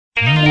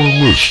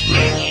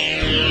listening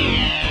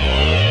to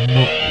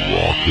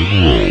Rock and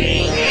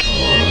Roll.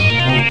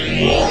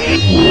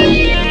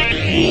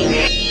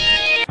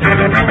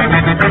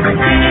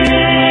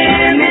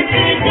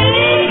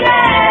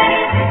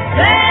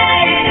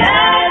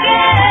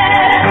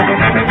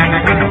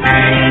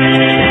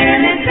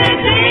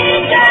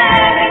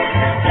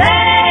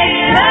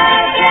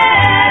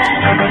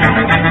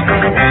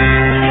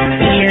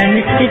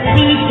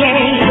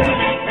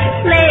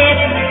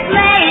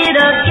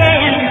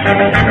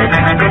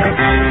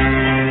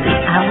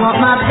 I want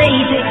my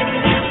baby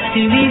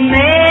to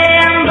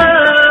remember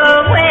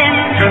when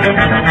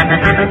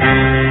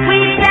we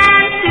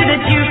danced to the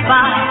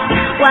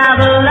jukebox while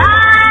the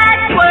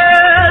lights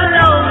were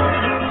low.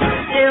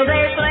 Still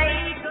they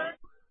played.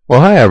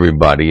 Well, hi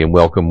everybody, and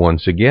welcome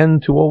once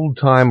again to Old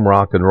Time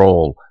Rock and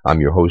Roll.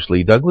 I'm your host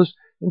Lee Douglas,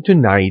 and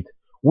tonight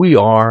we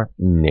are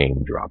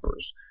Name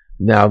Droppers.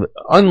 Now,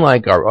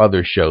 unlike our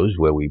other shows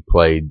where we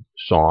played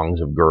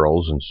songs of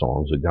girls and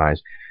songs of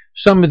guys,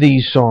 some of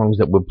these songs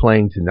that we're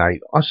playing tonight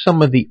are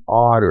some of the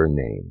odder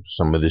names,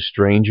 some of the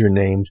stranger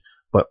names,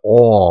 but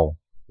all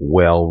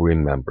well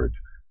remembered.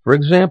 For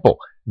example,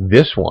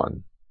 this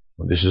one,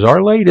 this is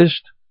our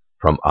latest,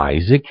 from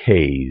Isaac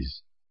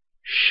Hayes,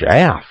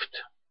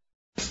 Shaft.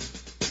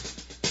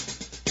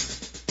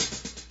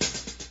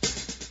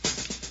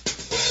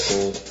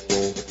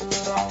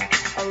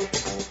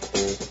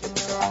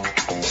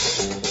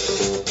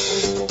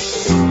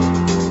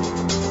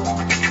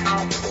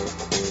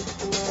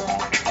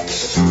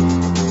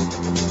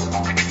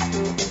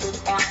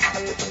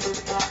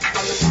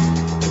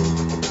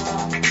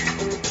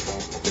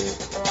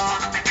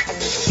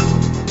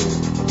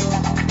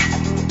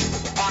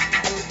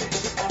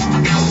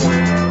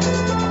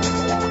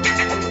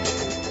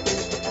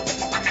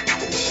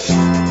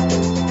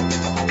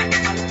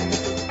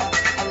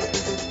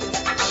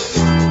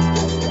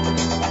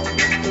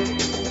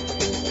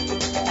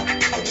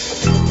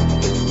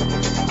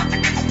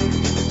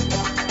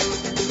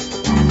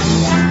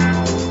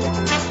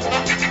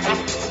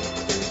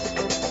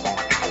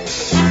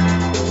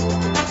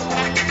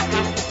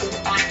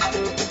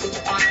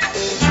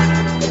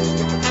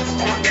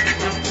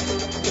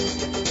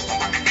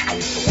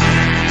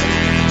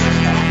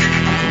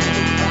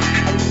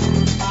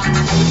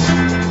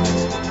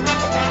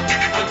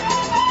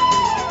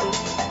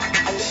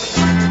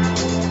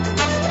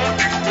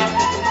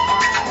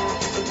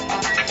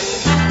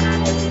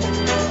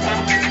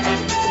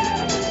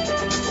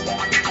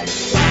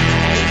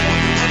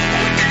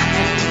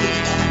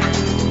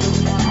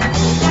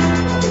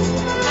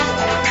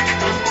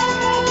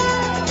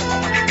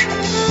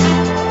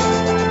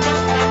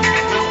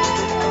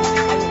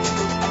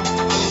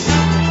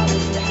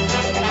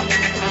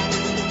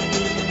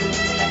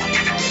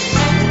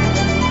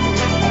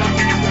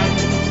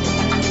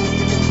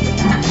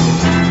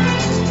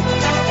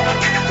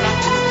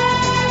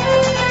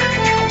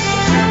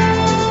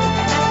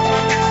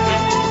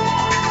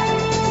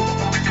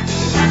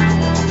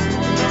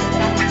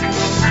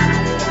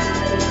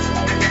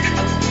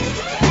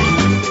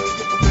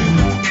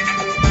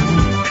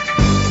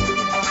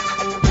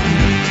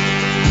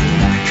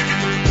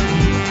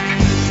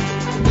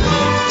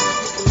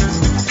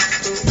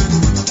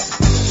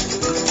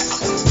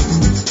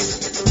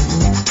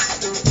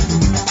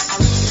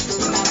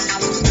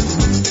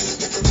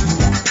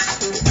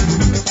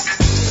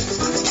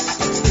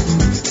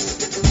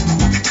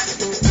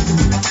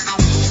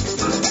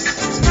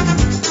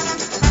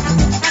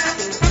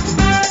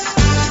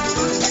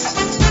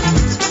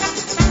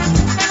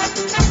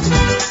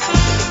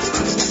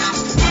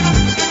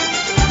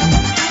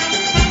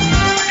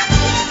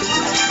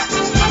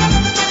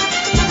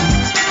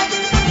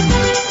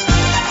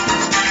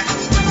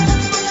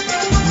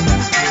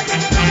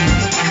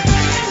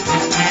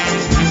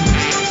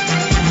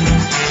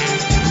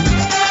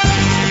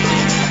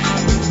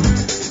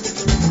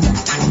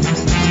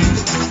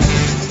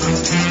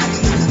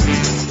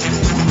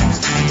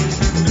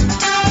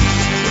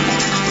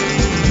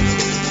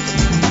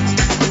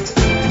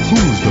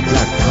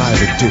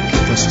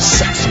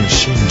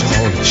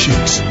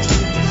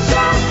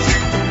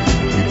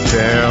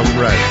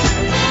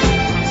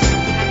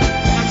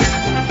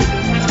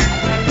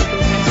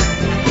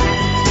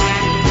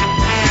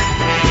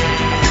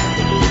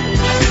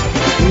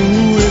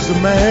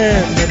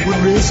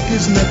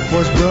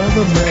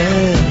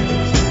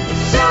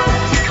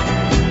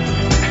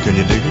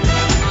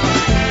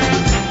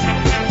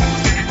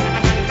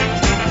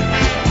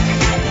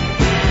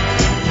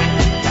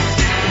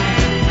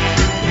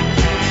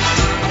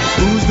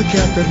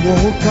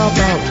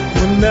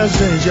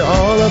 You're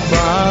all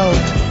about.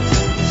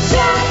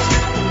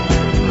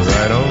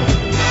 Right on.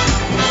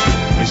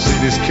 You see,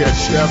 this cat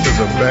Shaft is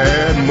a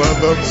bad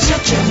mother.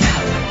 Shut your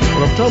mouth.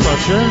 What I'm talking about,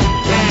 Shaft?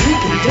 Well, we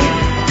can do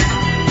it.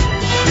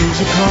 He's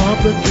a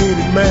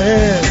complicated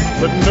man,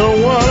 but no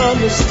one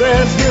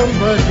understands him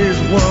but his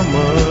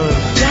woman.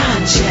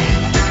 John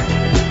Shaft.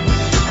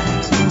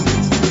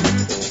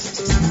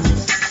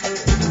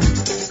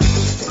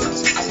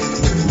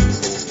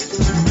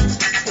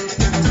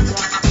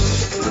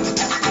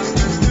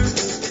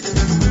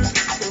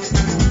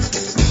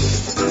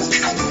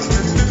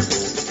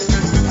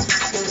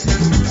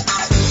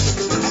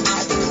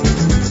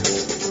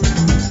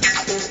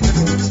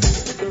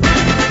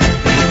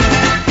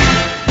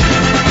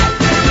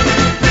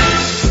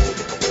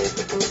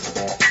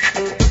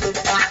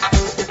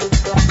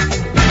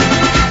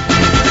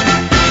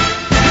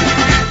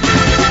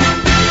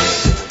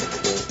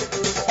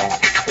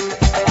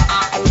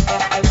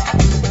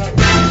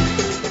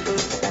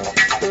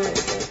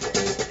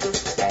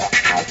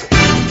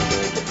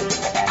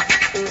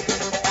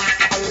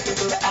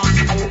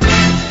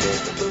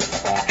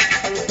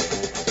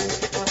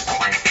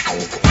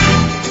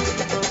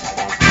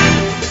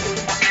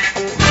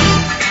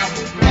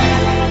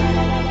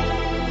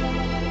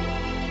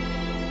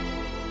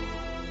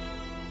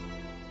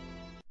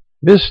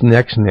 This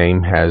next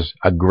name has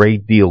a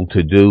great deal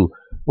to do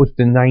with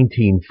the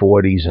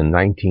 1940s and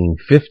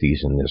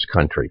 1950s in this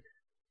country.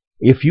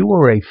 If you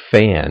were a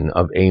fan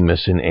of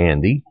Amos and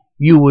Andy,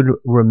 you would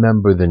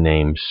remember the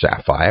name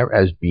Sapphire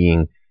as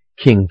being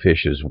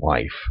Kingfish's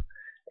wife.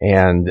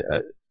 And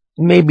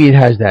maybe it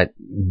has that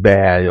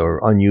bad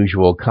or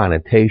unusual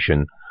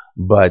connotation,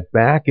 but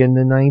back in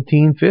the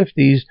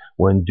 1950s,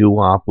 when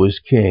doo-wop was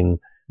king,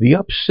 the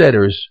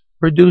Upsetters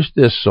produced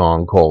this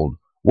song called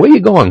Where You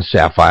Going,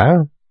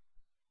 Sapphire?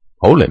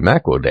 Holy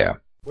mackerel there.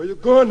 Where you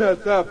going there,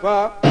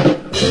 Sapphire?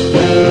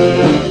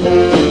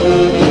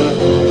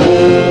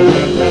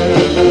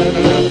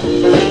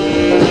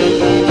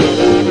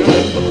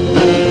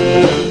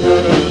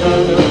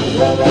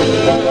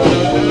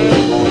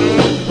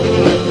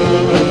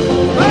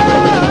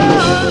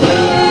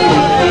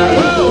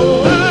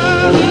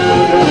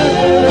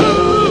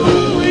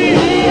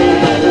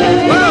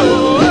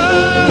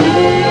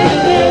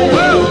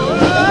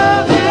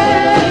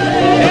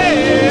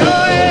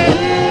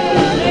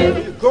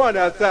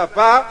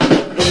 Sapphire.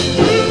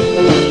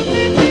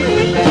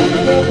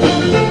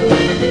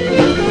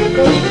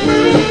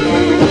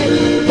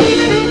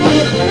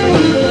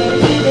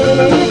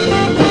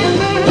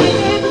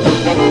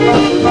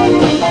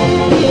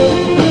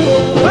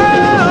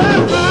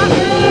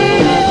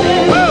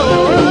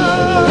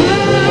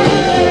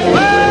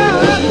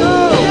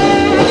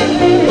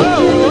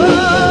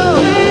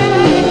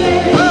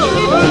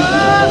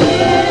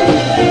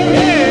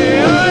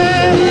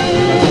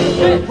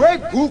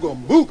 Great Google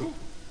Moogle.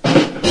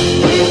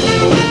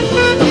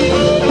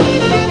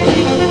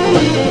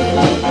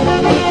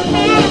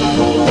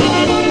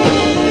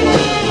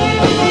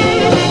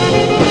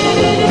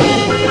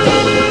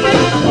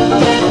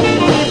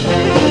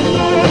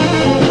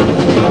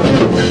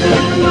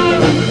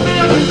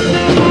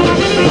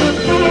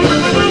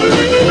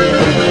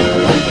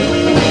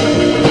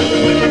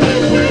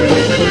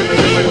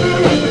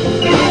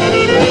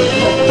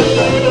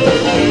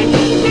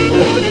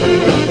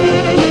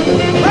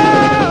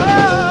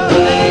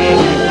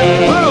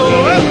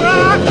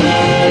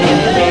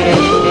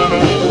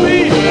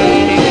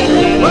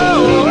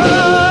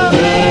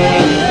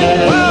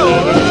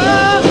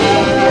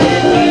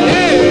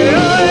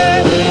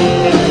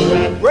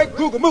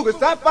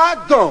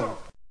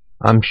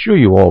 I'm sure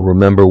you all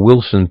remember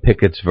Wilson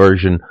Pickett's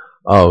version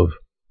of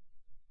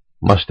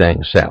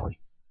Mustang Sally.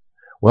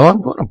 Well,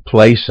 I'm going to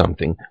play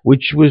something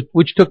which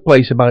took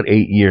place about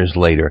 8 years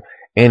later,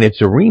 and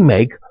it's a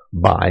remake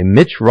by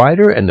Mitch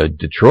Ryder and the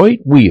Detroit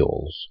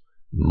Wheels.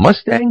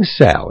 Mustang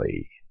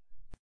Sally.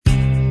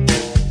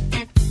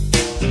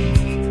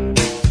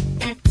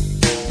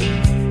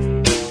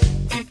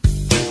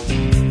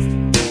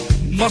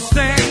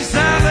 Mustang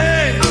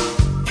Sally,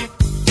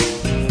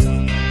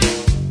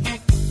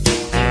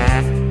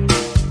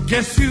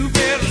 guess you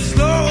better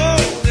slow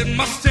that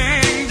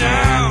Mustang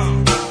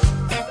down.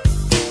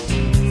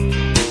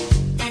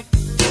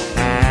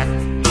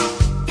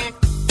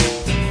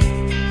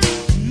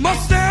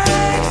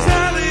 Mustang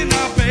Sally,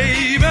 now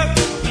baby,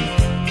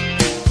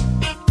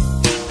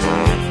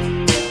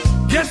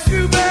 guess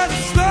you better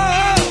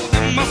slow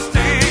that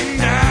Mustang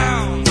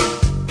down.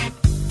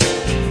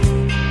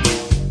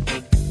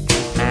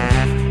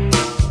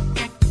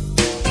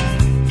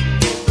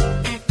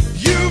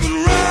 You've been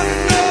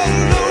running all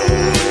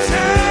over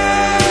town.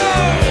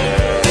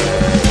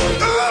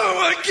 Oh,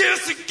 I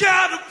guess I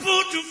gotta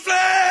put your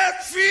flat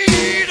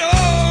feet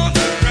on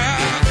the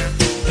ground.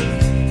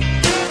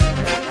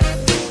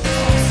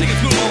 Sing it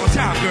to them all the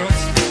time,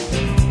 girls.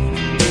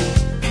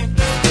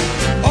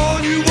 All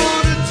you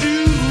wanna do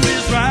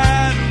is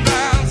ride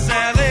around,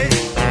 Sally.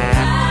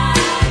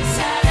 Ride,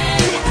 Sally,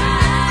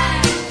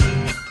 ride.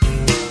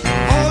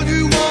 All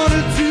you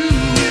wanna do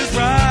is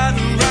ride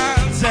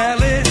around,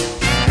 Sally.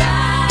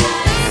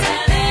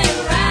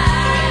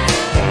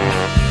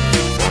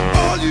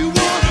 All you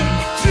wanna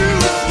do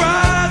is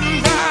ride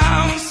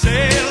around,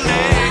 Sally.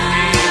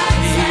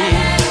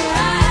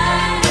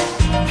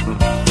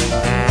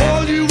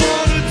 All you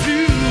wanna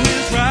do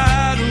is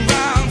ride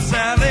around,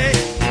 Sally.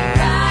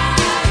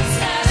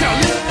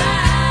 Sally.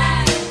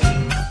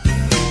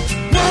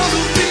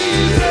 Wanna be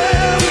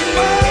there with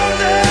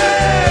morning.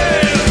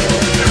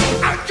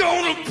 I'm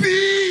gonna be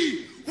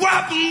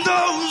wiping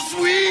those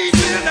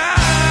weeping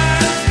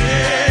eyes.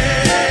 Yeah.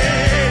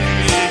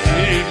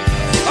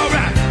 All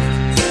right.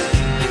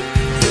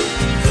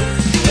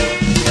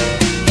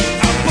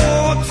 I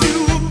bought you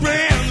a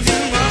brand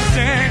new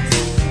Mustang.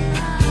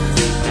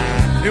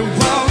 It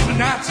was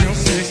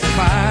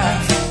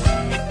 1965.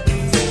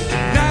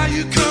 Now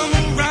you come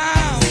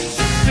around,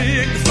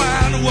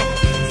 signifying what?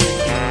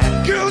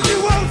 Girl, you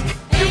won't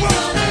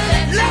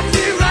let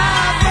me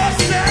ride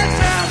Mustang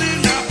Sally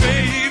now,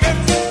 baby.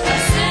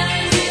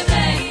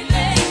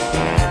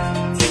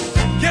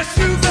 Guess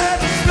you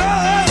better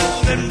slow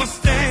that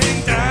Mustang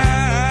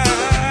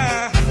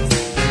down.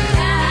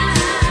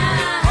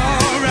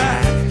 All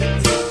right.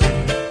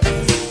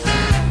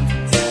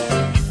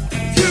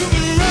 You've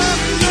been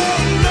running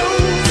all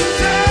over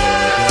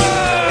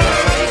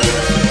town.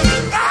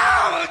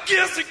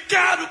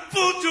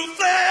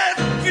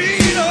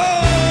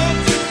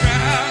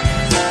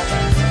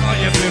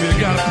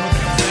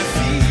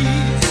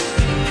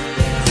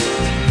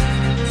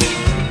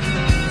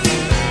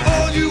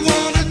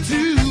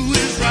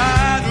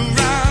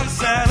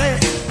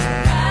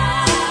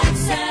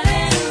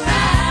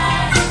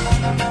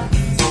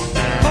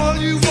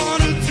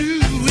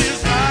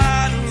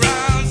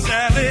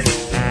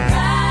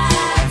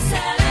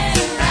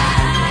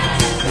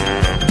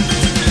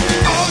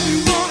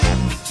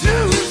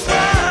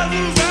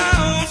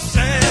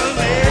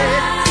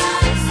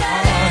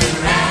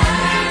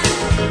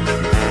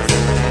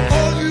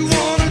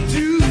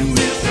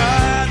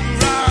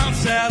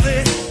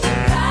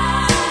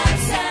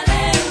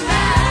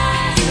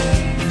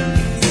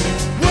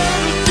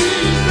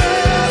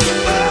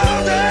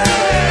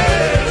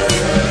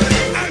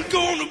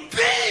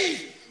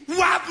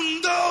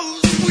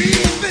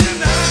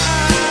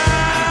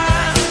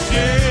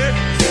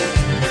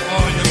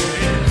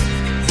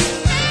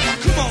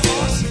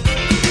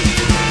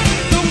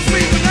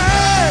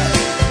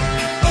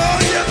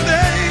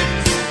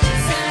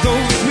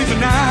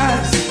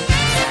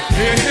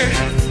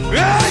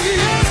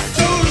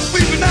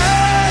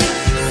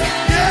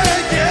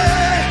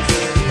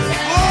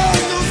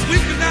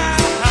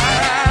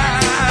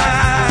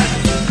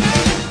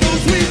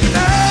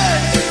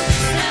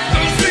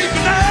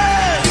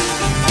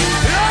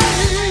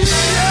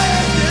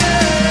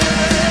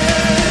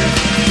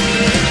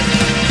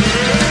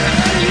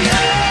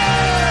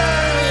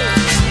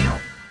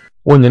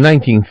 When the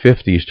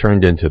 1950s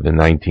turned into the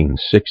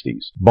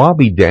 1960s,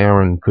 Bobby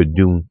Darin could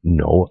do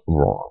no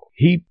wrong.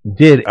 He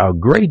did a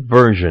great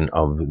version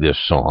of this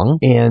song,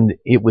 and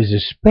it was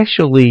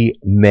especially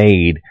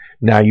made.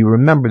 Now, you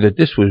remember that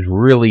this was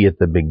really at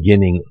the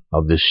beginning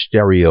of the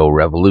stereo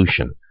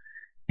revolution,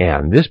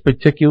 and this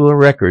particular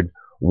record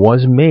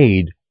was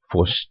made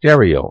for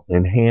stereo,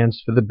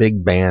 enhanced for the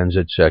big bands,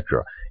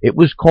 etc. It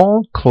was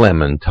called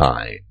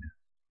Clementine.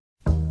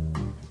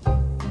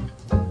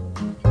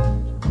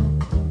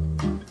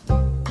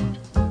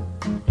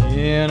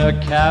 In a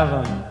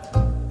cavern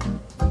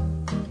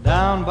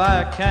down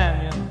by a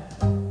canyon,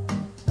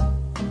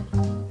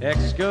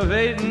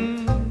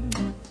 excavating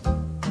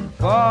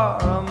for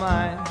a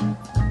mine,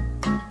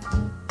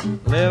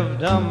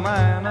 lived a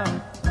miner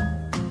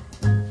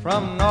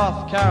from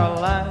North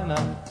Carolina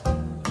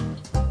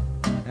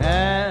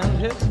and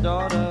his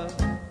daughter,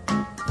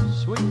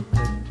 sweet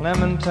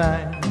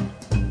Clementine.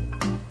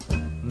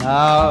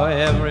 Now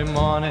every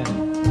morning,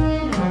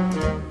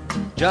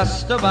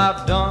 just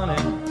about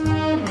dawning,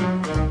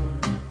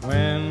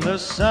 when the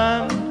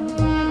sun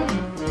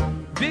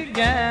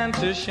began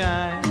to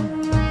shine,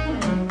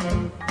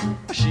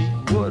 she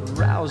would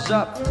rouse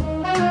up,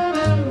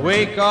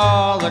 wake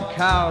all the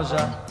cows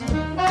up,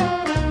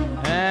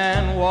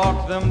 and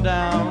walk them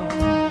down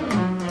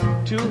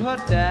to her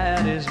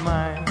daddy's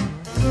mine.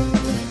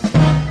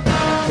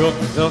 Took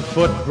the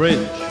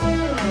footbridge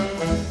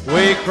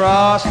way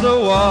across the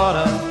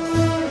water,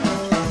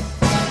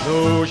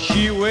 though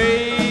she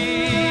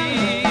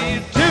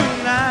weighed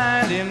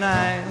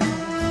 299.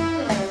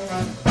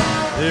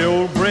 The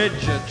old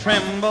bridge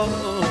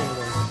trembled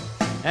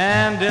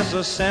and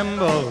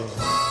disassembled.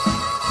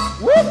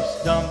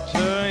 Whoops! Dumped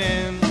her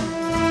in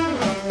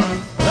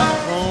the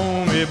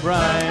foamy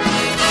brine.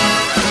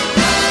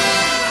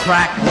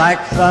 Crack like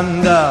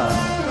thunder,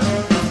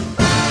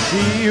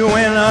 she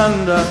went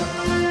under,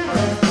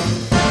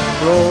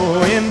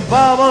 blowing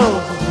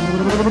bubbles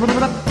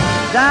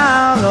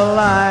down the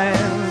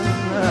line.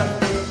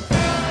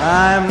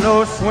 I'm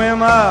no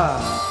swimmer,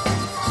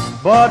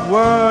 but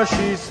were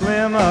she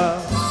slimmer,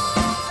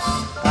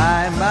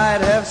 I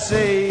might have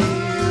saved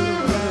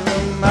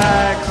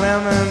my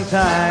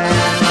Clementine.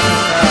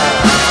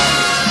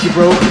 She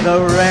broke the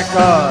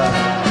record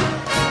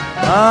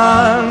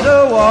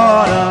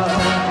underwater.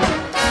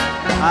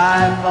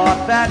 I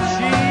thought that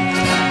she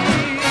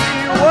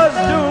was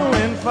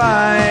doing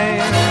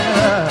fine.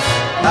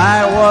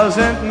 I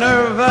wasn't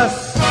nervous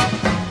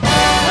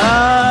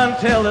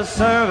until the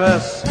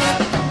service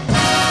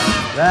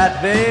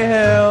that they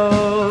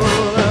held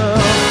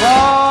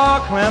for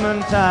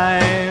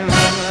Clementine.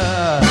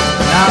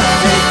 Now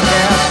take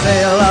care,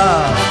 sailor,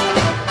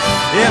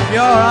 if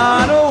you're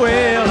on a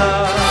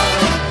whaler,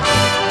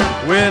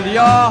 with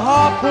your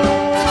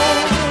harpoon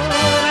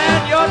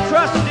and your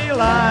trusty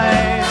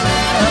line.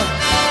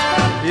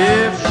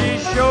 If she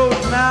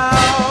shows now,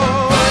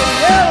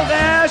 yeah,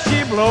 there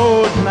she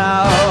blows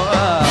now.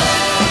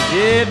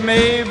 It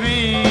may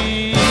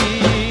be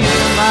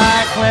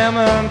my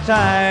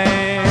Clementine.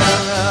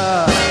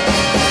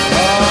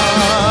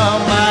 Oh,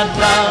 my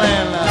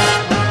darling,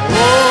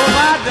 oh,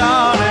 my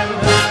darling,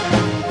 oh,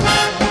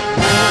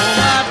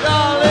 my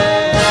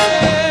darling,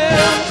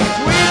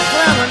 sweet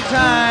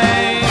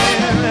Clementine.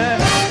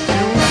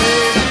 You may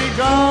be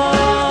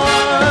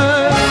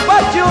gone,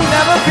 but you'll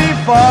never be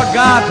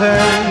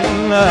forgotten.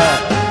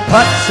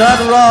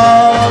 Hudson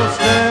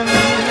Ralston,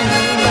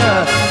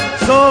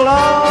 so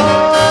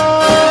long,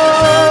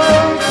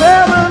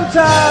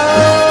 Clementine.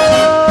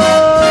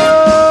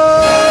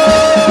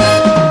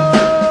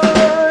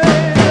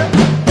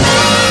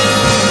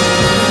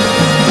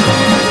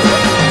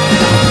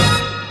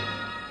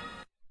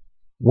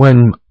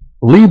 When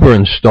Lieber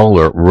and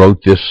Stoller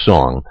wrote this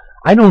song,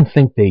 I don't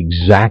think they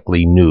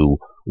exactly knew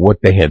what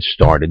they had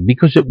started,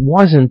 because it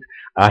wasn't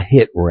a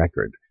hit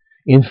record.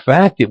 In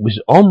fact, it was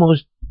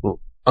almost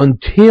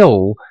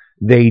until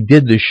they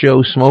did the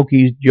show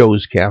Smokey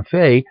Joe's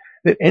Cafe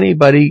that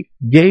anybody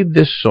gave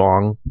this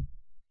song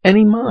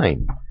any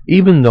mind,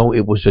 even though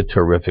it was a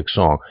terrific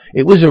song.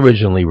 It was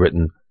originally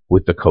written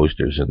with the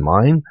Coasters in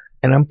mind,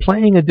 and I'm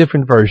playing a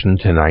different version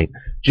tonight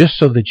just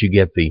so that you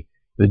get the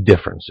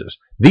differences.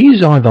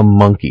 These are the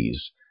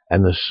Monkees,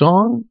 and the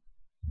song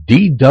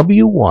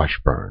D.W.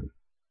 Washburn.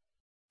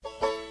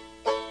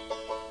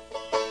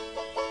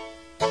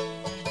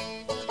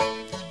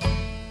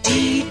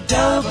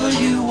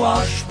 D.W.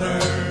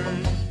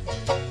 Washburn.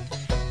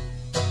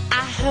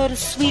 I heard a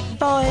sweet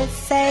voice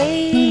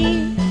say,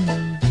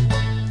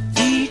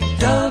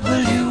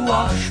 D.W.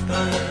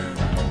 Washburn.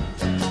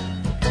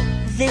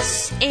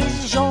 this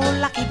is your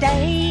lucky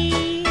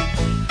day.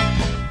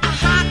 A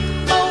hot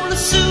bowl of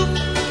soup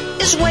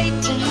is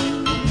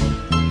waiting.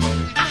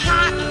 A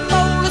hot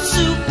bowl of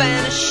soup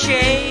and a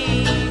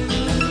shake.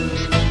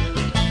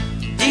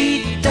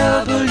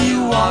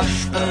 D.W.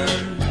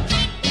 Washburn.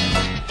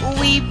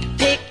 We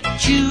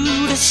picked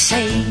you to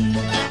sing.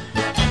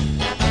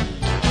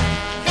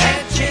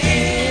 Can't you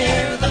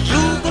hear the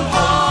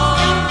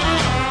flugelhorn?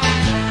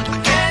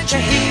 Can't you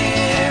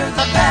hear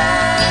the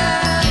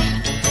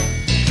band?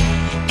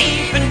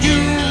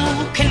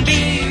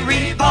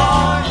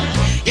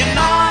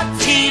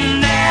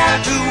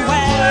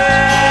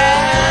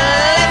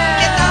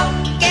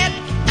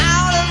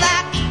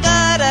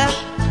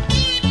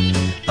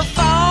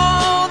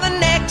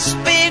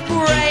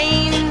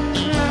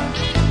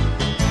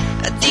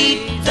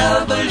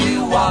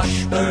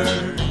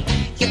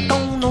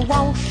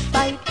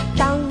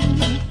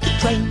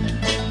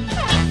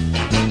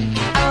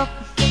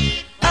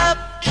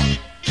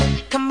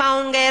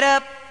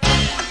 on,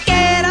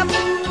 get up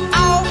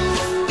off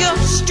your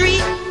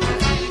street.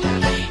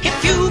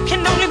 If you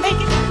can only make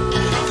it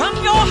from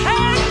your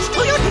hands to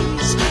your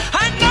knees,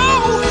 I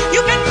know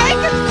you can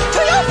make it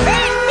to your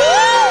feet.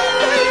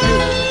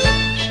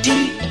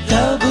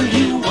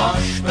 D.W.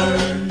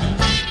 Washburn.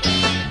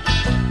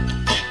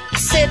 I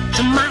said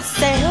to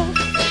myself,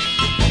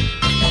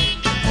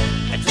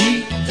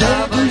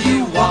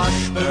 D.W.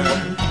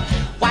 Washburn.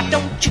 why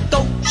don't you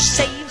go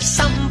save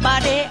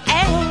somebody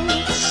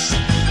else?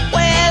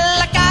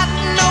 Well, I got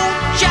no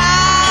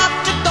job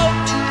to go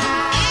to.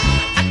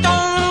 I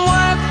don't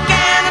work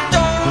and I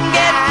don't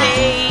get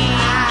paid.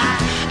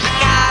 I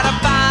got a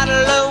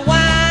bottle of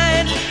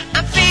wine,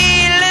 I'm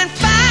feeling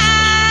fine.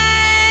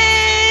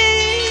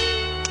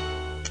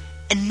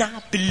 And I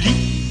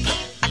believe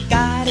I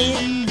got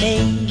it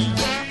made.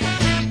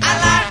 I'd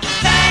like to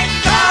thank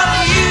all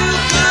of you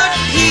good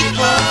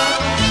people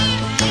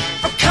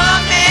for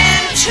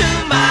coming to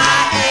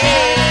my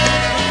aid.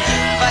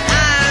 But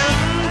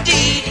I'm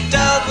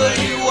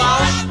D.W.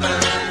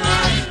 Washburn.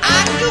 I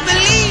do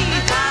believe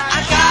I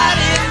got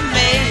it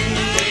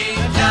made.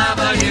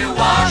 D.W.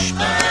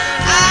 Washburn.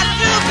 I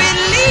do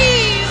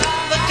believe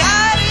I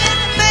got it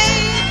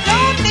made.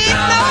 Don't need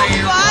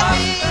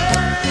nobody.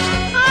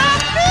 I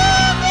do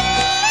believe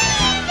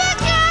I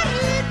got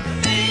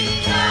it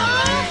made.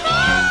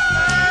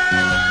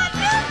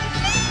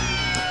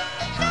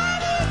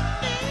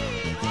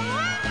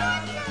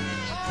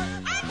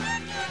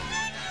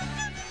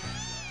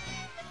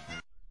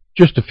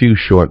 Just a few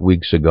short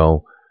weeks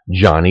ago,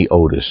 Johnny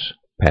Otis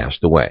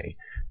passed away.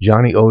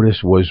 Johnny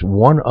Otis was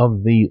one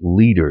of the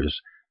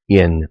leaders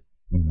in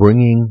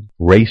bringing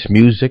race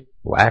music,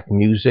 black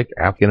music,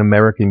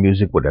 African-American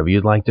music, whatever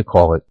you'd like to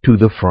call it, to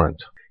the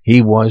front.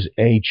 He was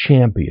a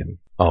champion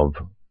of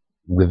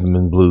rhythm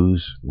and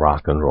blues,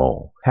 rock and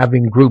roll,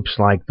 having groups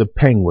like the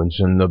Penguins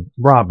and the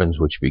Robins,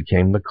 which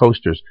became the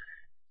Coasters,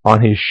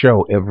 on his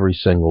show every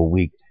single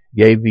week,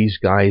 gave these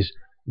guys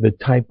the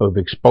type of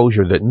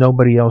exposure that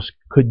nobody else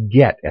could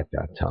get at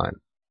that time.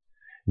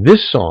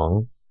 This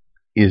song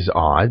is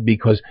odd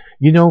because,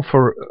 you know,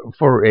 for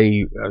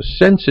a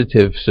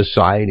sensitive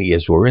society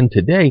as we're in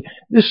today,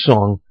 this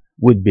song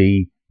would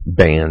be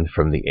banned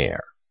from the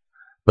air.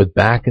 But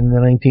back in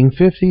the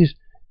 1950s,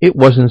 it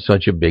wasn't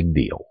such a big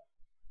deal.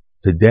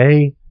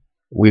 Today,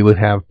 we would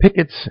have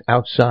pickets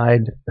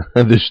outside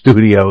the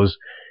studios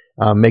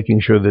making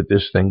sure that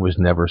this thing was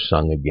never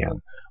sung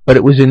again. But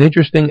it was an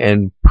interesting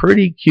and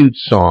pretty cute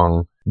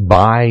song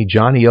by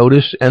Johnny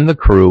Otis and the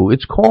crew.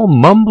 It's called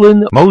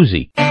Mumblin'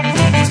 Mosey.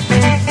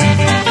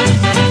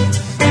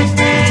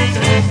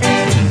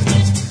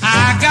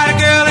 I got a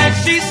girl and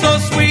she's so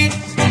sweet.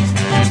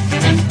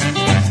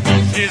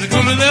 She's the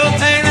coolest little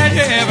thing that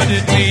you ever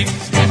did meet.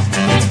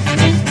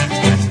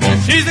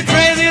 She's the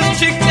craziest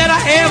chick that I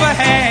ever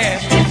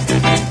had.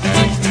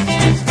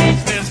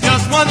 There's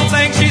just one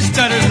thing, she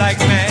stutters like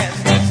mad.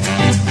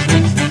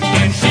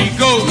 And she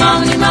goes,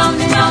 Mommy,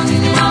 mommy, mommy,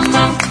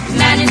 mama,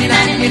 nanny,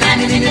 nanny,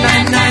 nanny, nanny,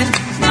 nanny,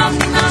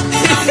 mommy, mommy,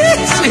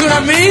 see what I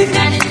mean?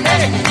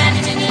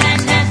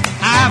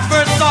 I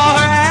first saw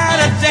her at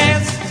a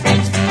dance.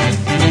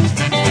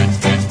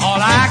 All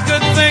I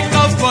could think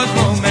of was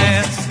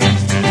romance.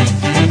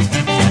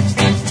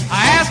 I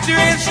asked her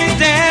if she'd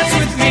dance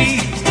with me.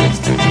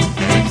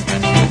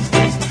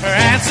 Her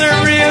answer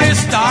really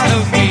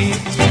startled me.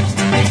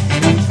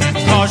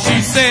 Cause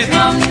she said,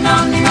 mommy,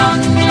 mommy,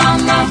 mommy,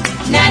 mama,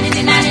 nanny,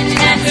 nanny,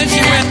 nanny, and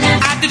she went,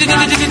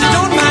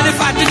 don't mind if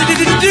I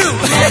do.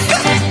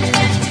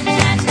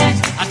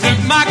 I took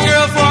my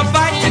girl for a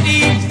bite to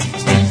eat.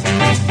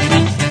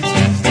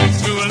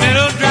 To a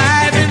little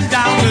drive-in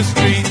down the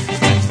street.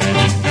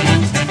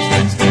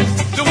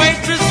 The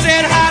waitress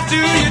said, how do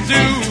you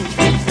do?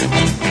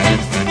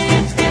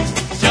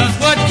 Just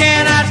what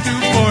can I do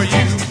for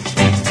you?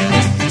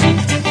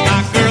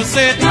 My girl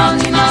said,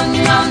 mommy, mommy,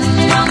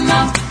 mommy,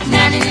 mama,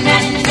 nanny,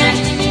 nanny,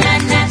 nanny,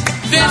 nanny.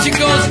 then she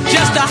goes,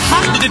 just a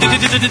hot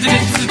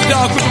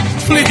dog,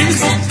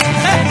 please.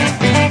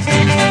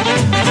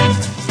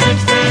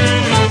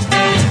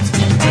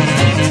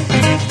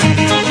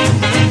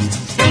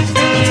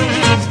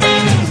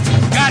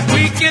 Got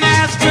weak and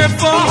asked her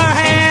for her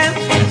hand.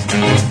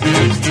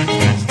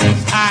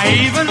 I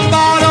even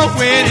bought a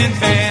wedding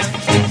band.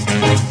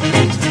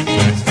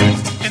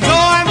 And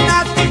though I'm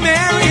not the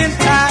marrying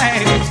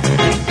type,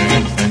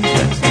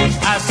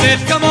 I said,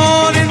 come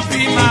on and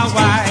be my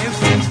wife.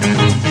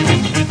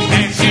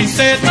 And she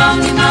said,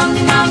 mommy,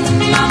 mommy,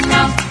 mommy,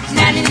 mama,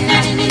 nanny,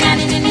 nanny,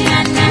 nanny, nanny,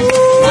 nanny.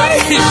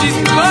 she's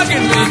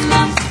bugging me.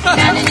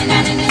 Nanny,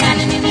 nanny,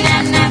 nanny,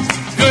 nanny.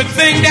 Good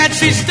thing that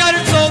she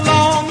stuttered so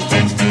long.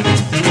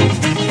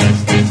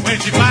 When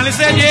she finally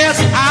said yes,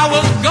 I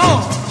was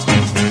gone.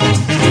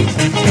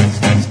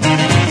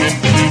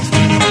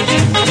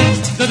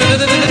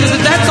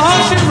 That's all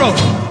she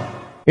wrote.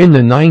 In the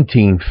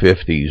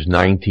 1950s,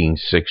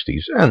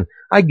 1960s, and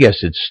I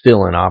guess it's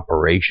still in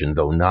operation,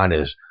 though not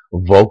as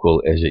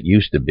vocal as it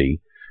used to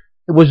be,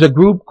 there was a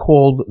group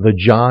called the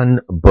John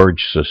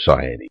Birch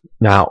Society.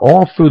 Now,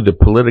 all through the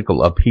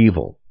political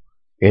upheaval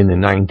in the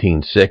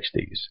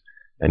 1960s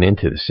and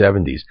into the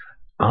 70s,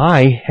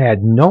 I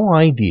had no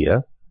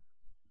idea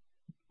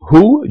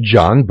who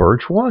John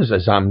Birch was,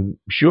 as I'm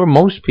sure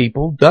most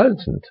people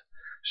doesn't.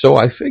 So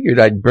I figured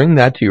I'd bring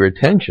that to your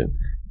attention.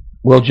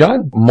 Well,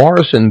 John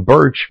Morrison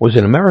Birch was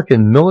an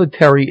American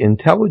military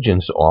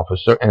intelligence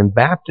officer and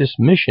Baptist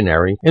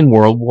missionary in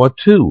World War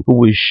II who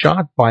was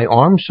shot by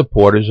armed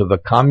supporters of the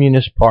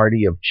Communist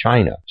Party of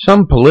China.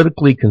 Some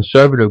politically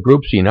conservative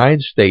groups in the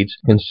United States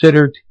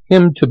considered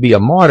him to be a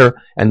martyr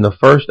and the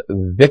first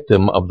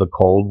victim of the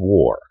Cold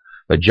War.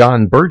 The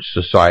John Birch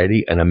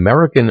Society, an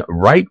American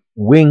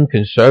right-wing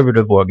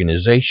conservative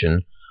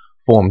organization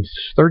formed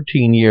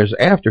 13 years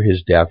after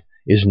his death,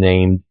 is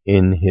named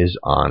in his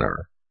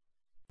honor.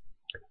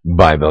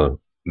 By the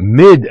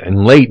mid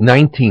and late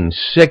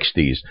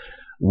 1960s,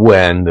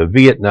 when the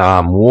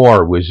Vietnam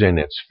War was in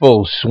its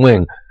full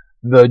swing,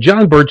 the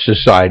John Birch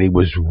Society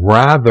was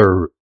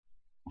rather,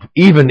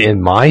 even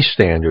in my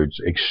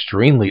standards,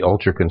 extremely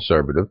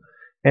ultra-conservative,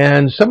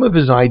 and some of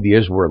his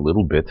ideas were a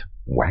little bit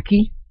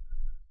wacky.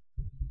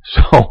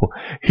 So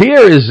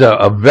here is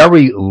a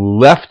very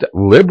left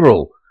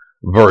liberal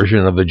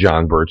version of the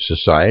John Birch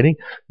Society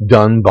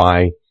done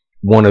by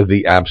one of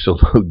the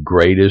absolute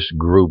greatest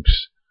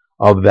groups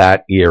of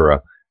that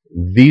era.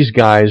 These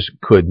guys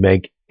could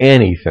make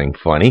anything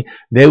funny.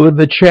 They were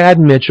the Chad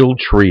Mitchell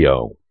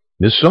Trio.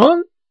 This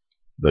song?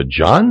 The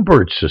John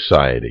Birch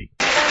Society.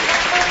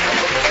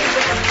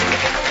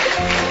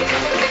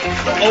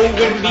 Oh,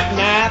 we're meeting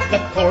at the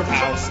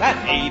courthouse at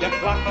 8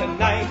 o'clock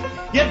tonight.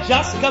 You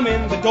just come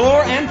in the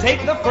door and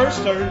take the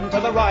first turn to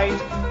the right.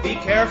 Be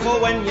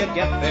careful when you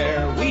get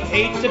there, we'd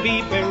hate to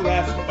be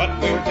bereft, but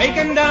we're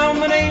taking down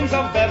the names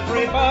of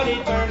everybody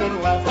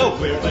turning left. Oh,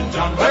 we're the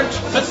John Birch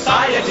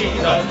Society,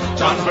 the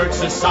John Birch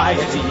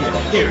Society,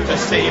 here to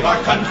save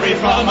our country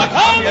from a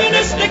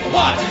communistic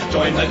what?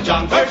 Join the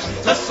John Birch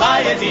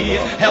Society,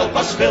 help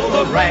us fill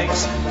the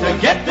ranks. To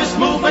get this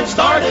movement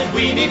started,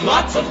 we need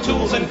lots of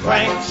tools and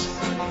cranks.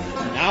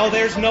 Now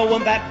there's no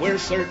one that we're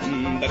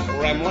certain the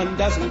Kremlin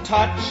doesn't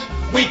touch.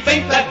 We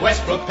think that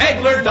Westbrook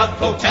Pegler doth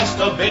protest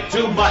a bit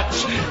too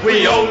much.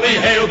 We only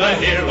hail the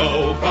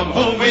hero from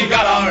whom we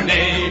got our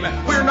name.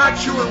 We're not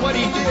sure what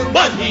he did,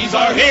 but he's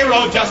our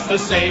hero just the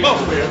same. Oh,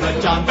 we're the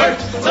John Birch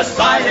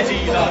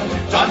Society,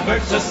 the John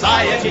Birch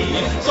Society.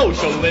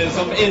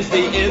 Socialism is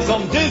the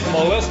ism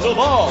dismalest of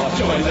all.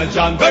 Join the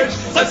John Birch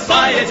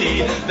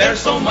Society, there's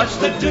so much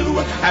to do.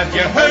 Have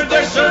you heard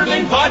they're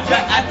serving vodka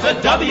at the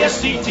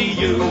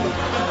WCTU?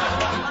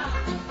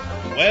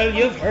 Well,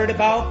 you've heard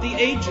about the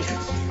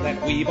agents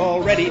that we've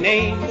already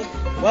named.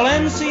 Well,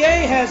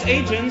 NCA has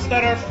agents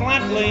that are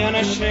flatly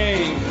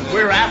unashamed.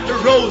 We're after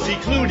Rosie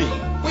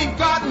Clooney. We've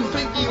gotten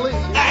Pinky Lee.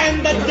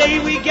 And the day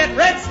we get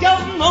Red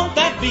Skelton, won't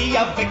that be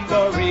a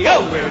victory?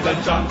 Oh, we're the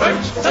John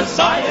Birch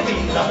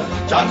Society,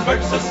 the John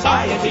Birch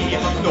Society.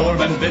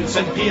 Norman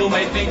Vincent Peale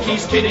may think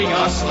he's kidding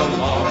us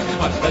along,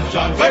 but the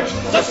John Birch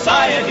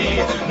Society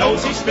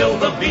knows he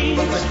spilled the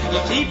beans. He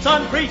keeps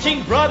on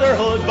preaching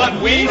brotherhood,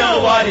 but we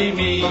know what he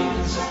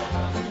means.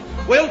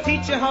 We'll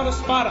teach you how to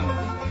spot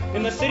 'em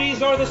in the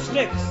cities or the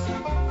sticks,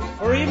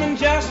 or even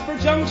Jasper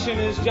Junction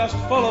is just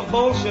full of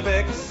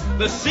Bolsheviks.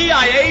 The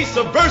CIA's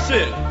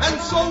subversive, and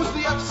so's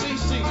the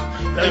FCC.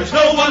 There's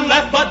no one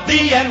left but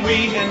thee and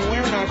we, and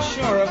we're not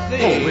sure of thee.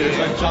 Oh, we're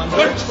the John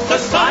Birch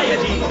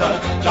Society, the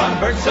John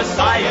Birch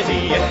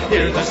Society,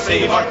 here to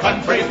save our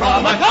country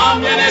from a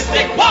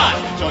communistic what?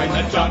 Join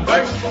the John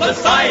Birch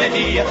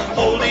Society,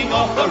 holding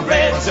off the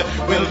Reds.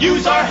 We'll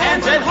use our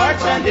hands and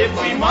hearts, and if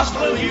we must,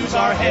 we'll use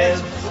our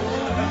heads.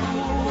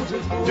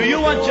 Do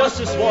you want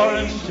Justice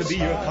Warren to be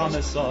your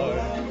commissar?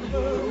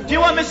 Do you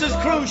want Mrs.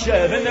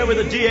 Khrushchev in there with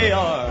a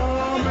DAR?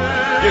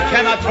 You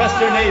cannot trust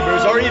your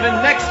neighbors or even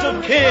next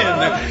of kin.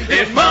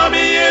 If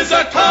mommy is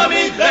a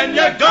commie, then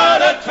you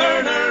gotta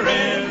turn her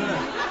in.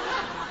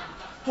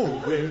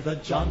 Oh, we're the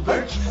John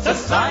Birch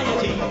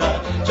Society,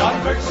 the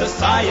John Birch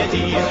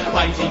Society,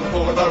 fighting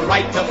for the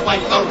right to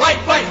fight the right,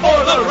 fight for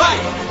the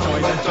right.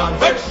 Join the John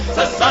Birch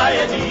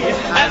Society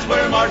as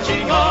we're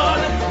marching on.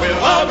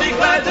 We'll all be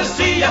glad to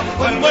see you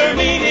when we're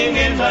meeting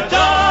in the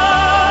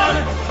dawn,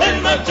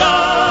 in the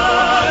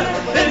dawn,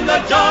 in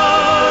the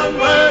John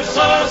Birch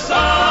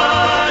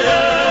Society.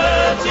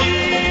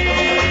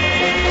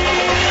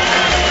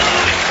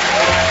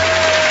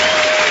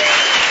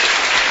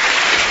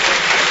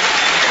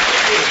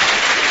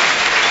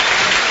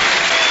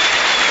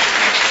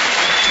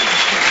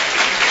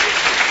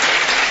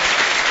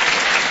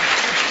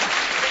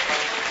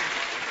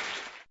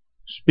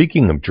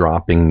 Speaking of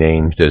dropping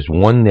names, there's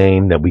one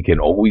name that we can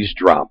always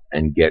drop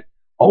and get,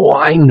 oh,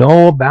 I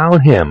know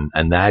about him,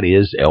 and that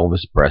is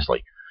Elvis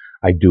Presley.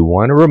 I do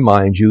want to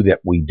remind you that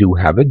we do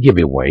have a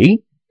giveaway.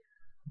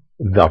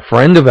 The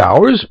friend of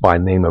ours by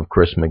the name of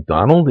Chris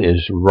McDonald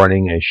is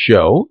running a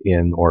show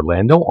in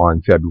Orlando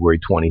on February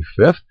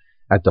 25th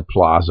at the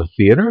Plaza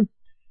Theater,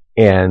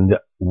 and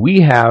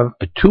we have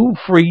 2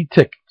 free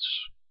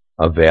tickets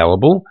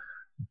available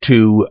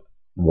to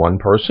one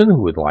person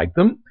who would like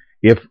them.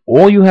 If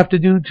all you have to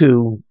do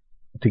to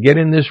to get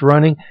in this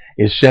running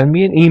is send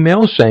me an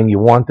email saying you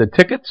want the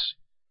tickets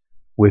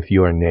with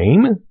your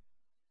name,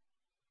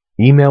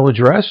 email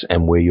address,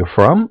 and where you're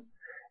from,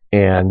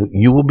 and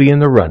you will be in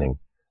the running.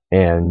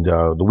 And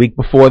the week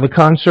before the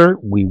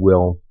concert, we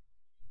will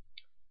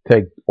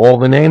take all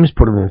the names,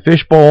 put them in a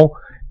fishbowl,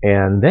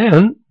 and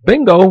then,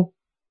 bingo,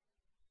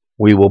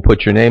 we will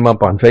put your name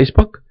up on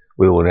Facebook,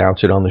 we will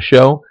announce it on the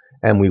show,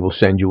 and we will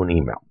send you an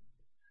email.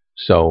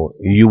 So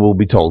you will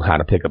be told how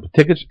to pick up the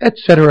tickets,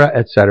 etc.,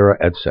 etc.,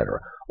 etc.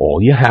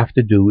 All you have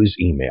to do is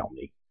email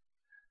me.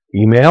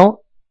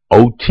 Email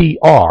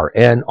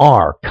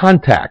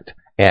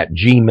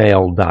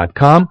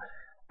otrnrcontact@gmail.com.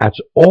 That's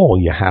all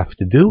you have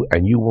to do,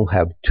 and you will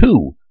have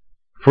 2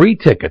 free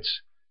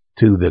tickets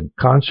to the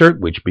concert,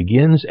 which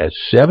begins at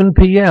 7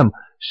 p.m.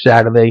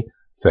 Saturday,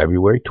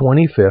 February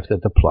 25th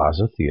at the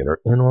Plaza Theater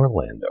in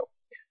Orlando.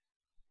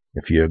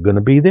 If you're going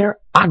to be there,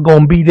 I'm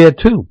going to be there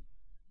too.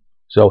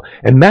 So,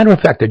 and matter of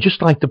fact, I'd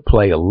just like to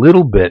play a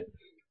little bit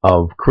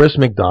of Chris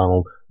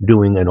McDonald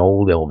doing an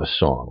old Elvis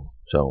song.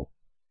 So,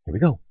 here we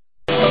go.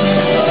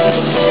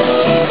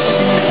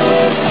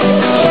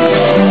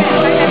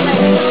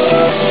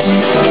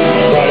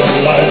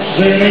 Bright lights,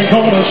 they're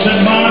gonna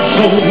set my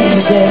soul,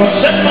 gonna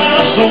set my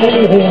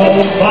soul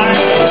on fire.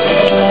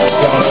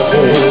 Got a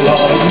whole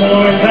lot of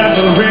noise at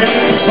the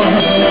ready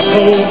front,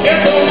 so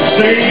it don't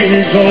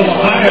stay go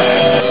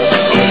higher.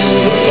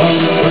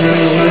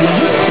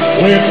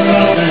 With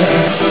nothing,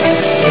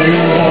 they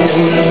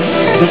rolling,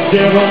 the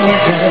devil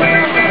making.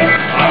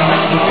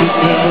 I'm the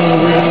devil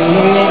with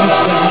Lord.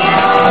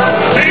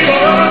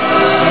 Fever,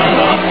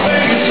 Las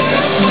Vegas.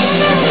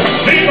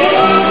 Fever,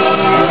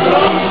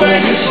 Las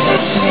Vegas.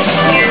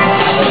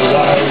 I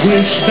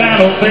wish that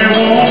there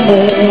were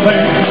more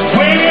than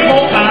 20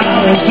 more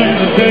hours in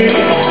the day.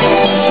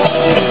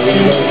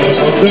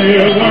 If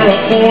there were a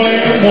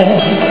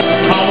 41,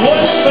 I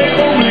wish they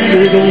could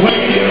lead the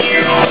way.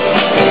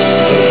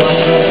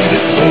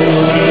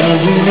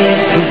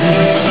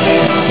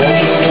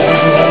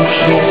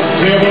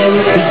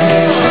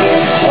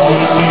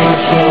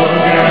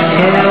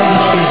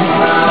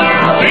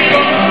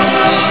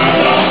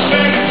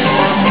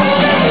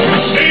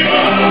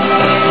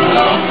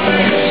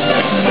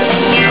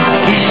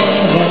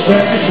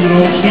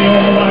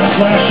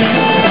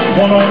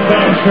 One on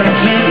down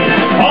stretching,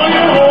 all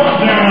your horse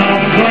down the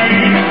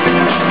drain.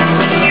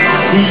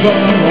 He's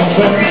on the wrong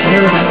back,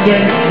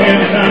 everything,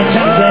 and down to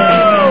the drain.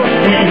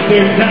 And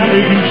things I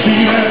didn't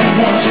see that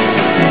once,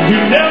 you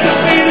never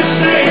be the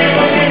same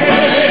again.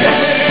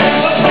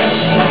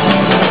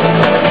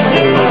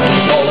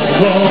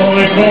 Oh,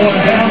 they're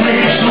gonna have me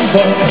some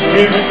fun,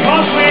 if it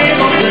costs me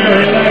my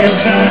very last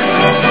time.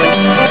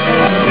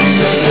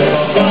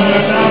 I'll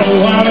find out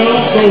how to go,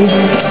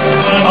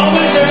 I'll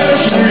always have a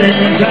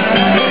screaming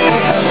time.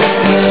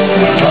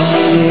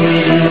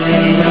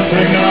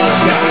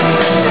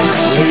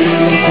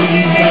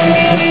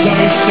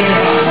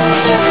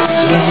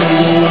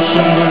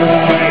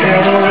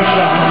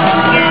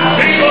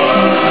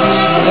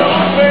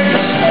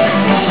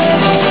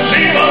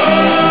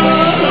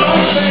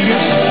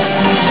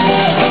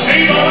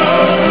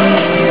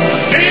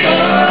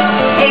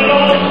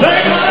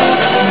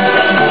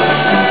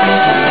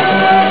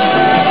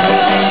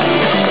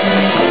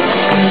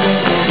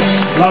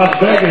 Las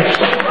Vegas.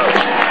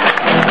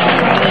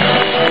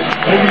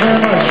 Thank you very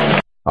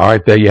much. All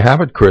right, there you have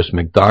it, Chris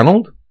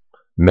McDonald,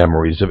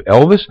 Memories of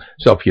Elvis.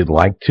 So if you'd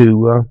like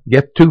to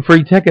get 2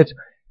 free tickets,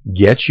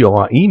 get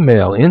your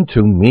email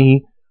into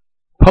me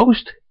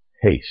post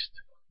haste.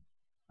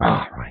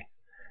 All right.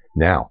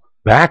 Now,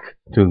 back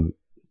to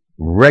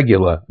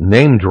regular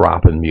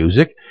name-dropping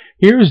music.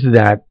 Here's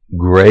that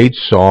great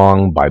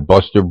song by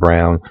Buster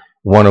Brown,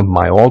 one of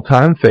my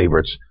all-time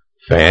favorites,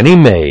 Fannie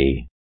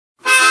Mae.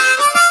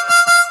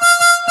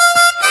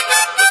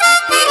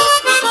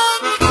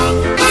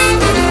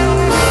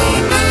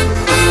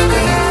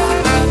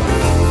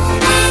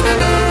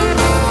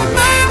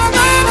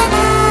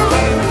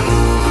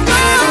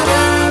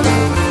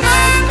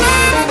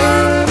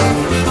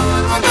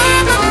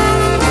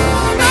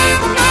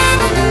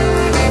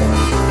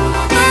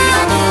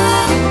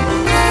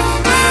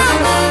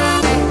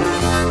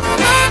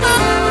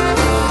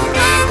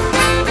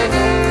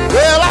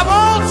 Well, I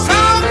want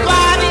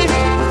somebody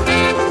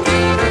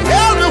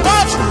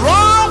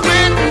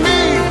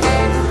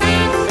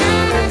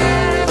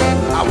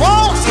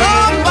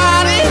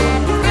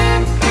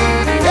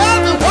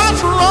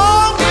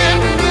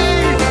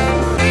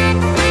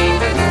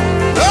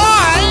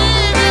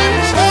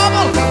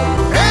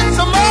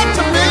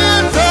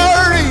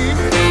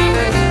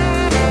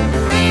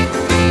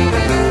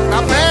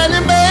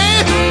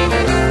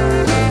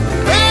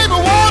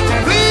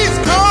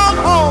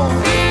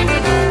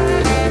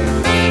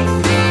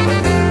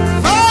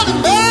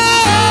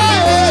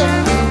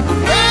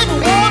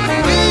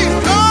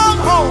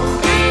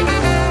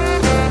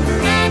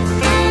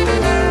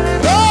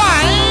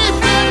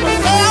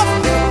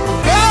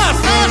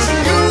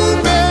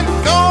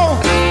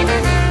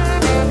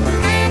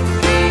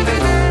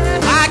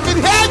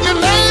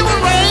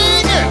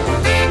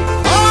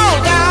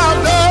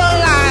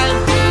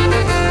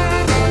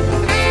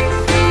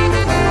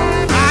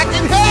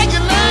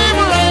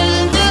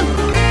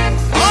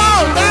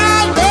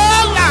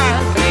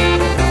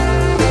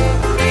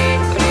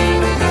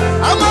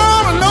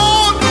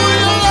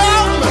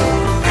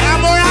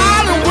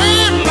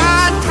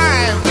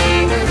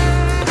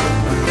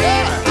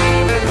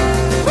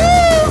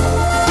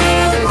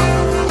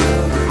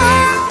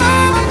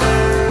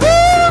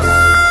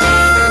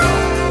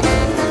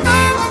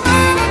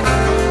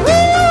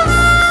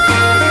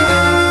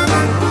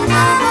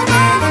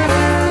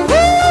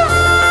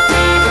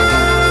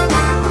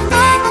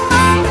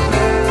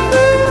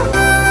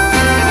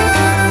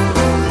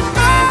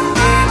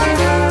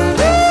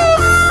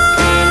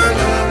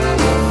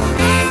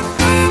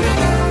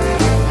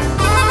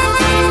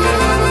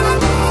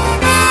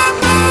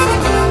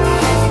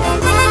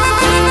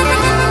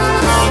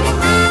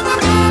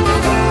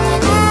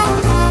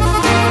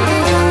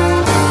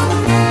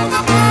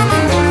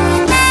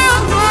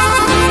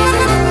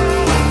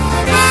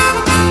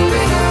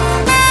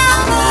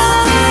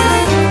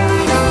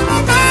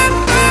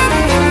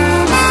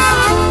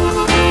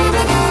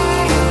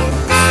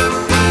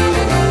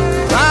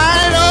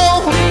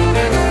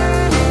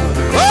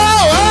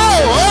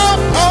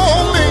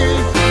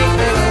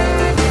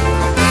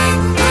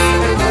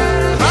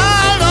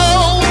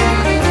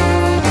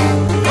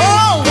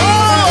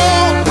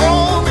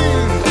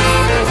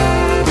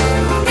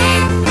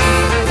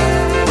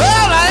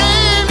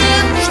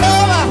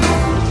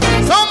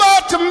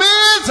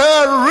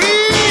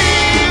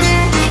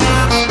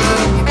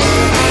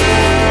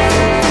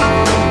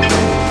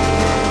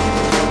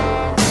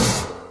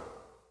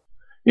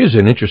Here's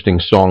an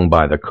interesting song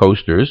by the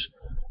Coasters,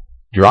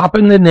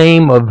 dropping the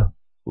name of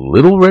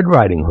Little Red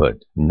Riding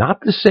Hood.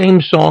 Not the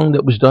same song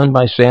that was done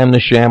by Sam the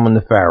Sham and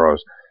the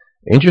Pharaohs.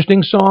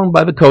 Interesting song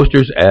by the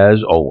Coasters,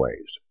 as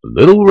always.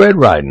 Little Red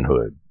Riding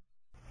Hood.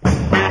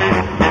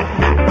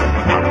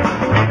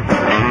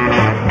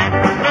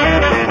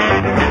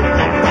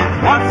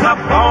 Once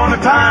upon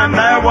a time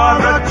there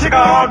was a chick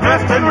all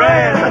dressed in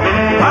red,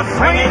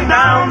 swinging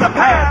down the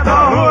path,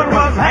 the hood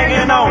was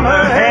hanging on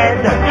her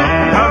head.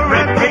 Her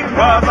red cape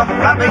was a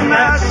flapping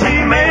as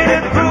she made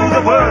it through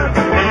the woods,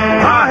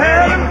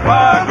 heading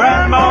for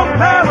Grandma's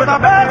path with a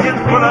basket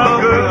full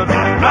of goods.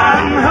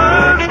 Riding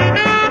hood,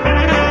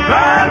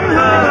 riding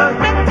hood,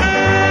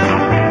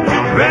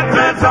 red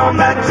threads on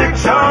that chick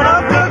showing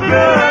up the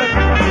good.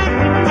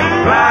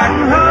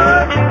 Riding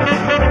hood,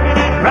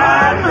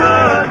 riding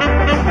hood,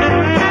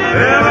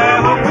 every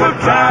wolf would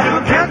try to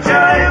catch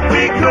her if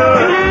he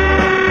could.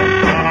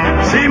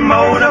 She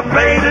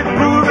motivated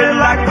groovy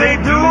like they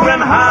do in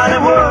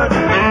Hollywood.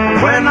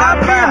 When up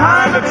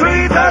behind the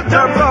trees, I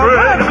jumped a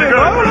red big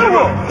old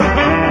wolf.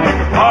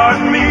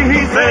 Pardon me,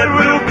 he said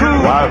real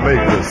cool. Why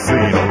make the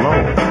scene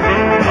alone?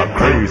 A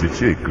crazy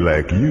chick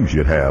like you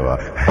should have a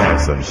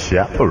handsome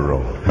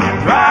chaperone.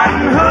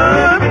 Riding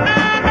hood,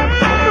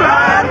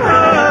 riding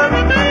hood,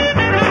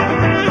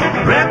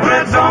 red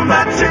threads on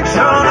that chick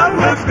showing up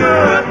looks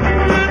good.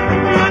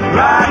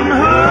 Riding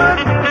hood,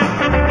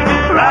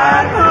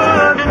 riding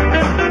hood,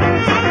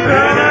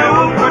 any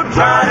wolf would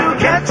try to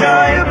catch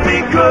her if he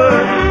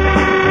could.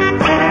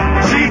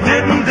 She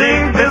didn't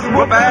dig this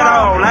whoop at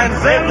all and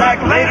said like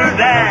later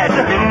Dad,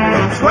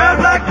 swears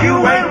like you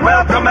ain't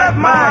welcome at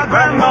my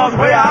grandma's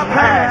way out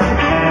past.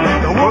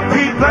 The whoop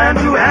he planned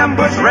to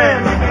ambush Red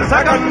the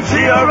second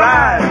she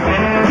arrived.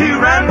 He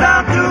ran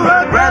down to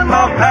her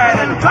grandma's pad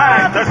and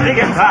tried to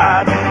sneak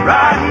inside.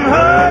 Riding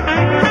hood,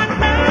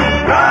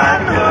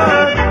 riding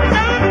hood,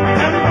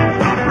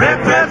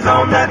 red threads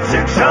on that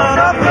chick showing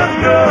up looks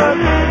good.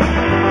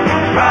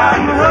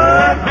 Riding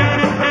hood,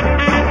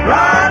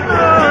 riding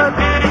hood,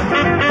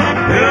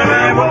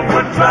 every wolf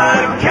would try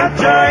to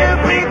catch her if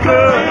he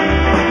could.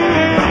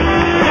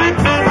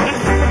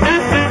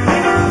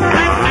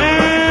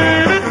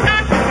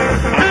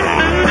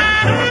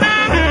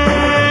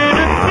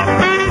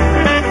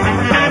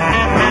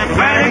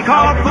 Fanny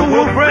caught the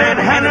wolf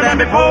red-handed, and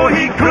before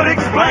he could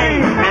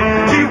explain,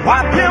 she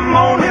wiped him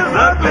on his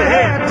ugly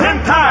head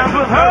 10 times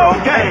with her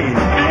own cane.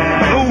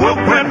 The wolf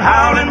went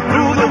howling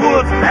through the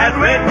woods as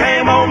Red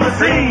came on the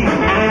scene.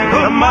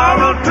 The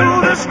moral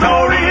to the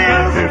story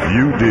is, if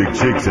you dig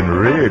chicks in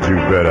red, you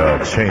better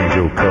change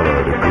your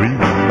color to green.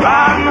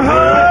 riding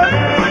hood,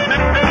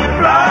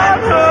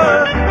 riding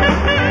hood,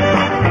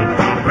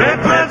 red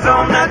threads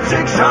on that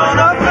chick showing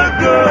up look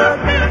good.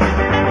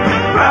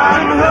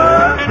 Riding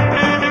hood,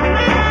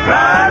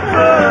 riding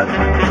hood,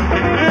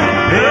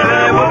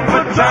 every wolf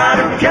would try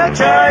to catch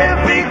her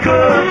if he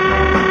could.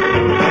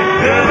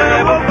 Every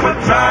wolf would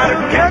try to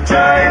catch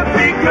her if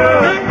he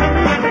could.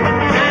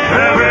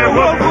 Every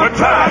wolf would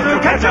try to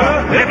catch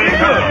her if he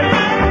could.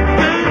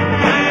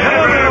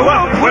 Every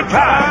wolf would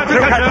try to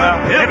catch her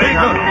if he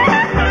could.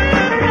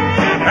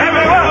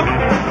 Every wolf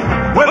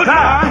would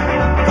try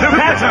to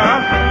catch her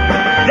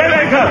if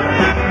he could.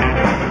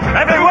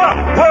 Every wolf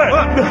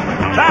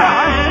would try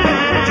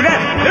to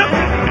catch her if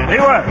he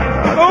would.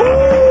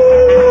 Ooh.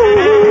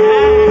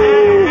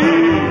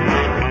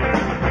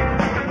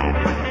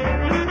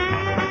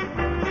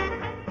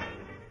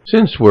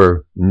 Since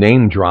we're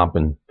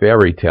name-dropping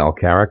fairy tale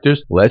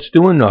characters, let's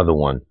do another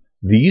one.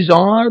 These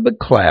are the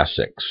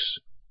classics.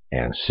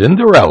 And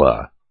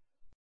Cinderella.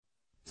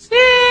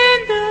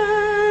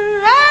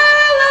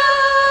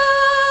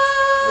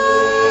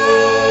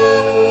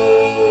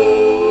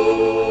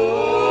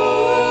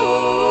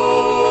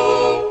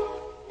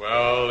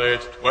 Well,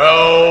 it's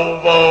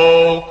 12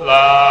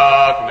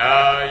 o'clock,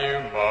 now you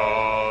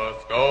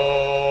must go.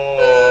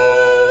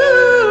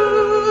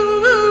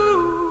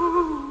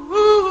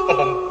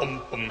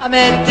 I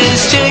met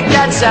this chick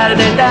at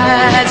Saturday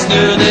nights,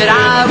 knew that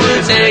I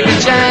would take a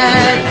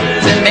chance,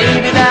 said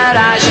maybe that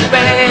I should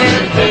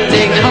wait,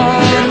 take me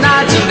home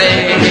not too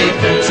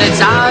late, said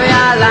sorry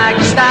I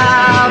like your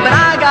style, but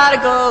I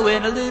gotta go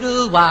in a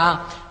little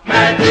while.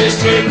 Met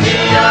this chick the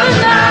other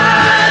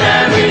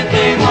night,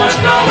 everything was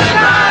going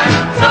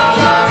right, so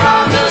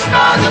around the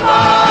stars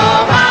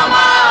above, how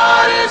my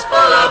heart is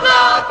full of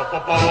love.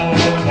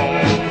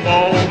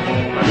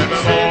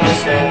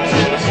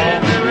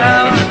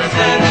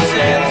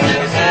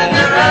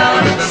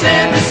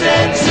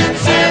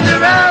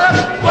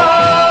 Cinderella,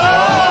 whoa.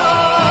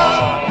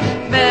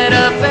 Met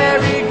a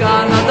fairy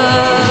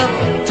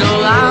godmother,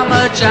 told how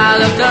much I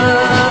loved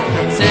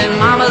her, said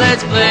mama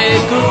let's play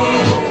it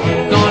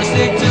cool, gonna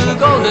stick to the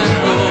golden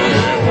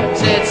rule,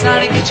 said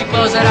sonny get your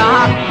clothes out of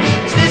hot,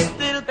 this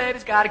little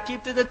baby's gotta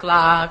keep to the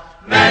clock.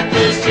 Met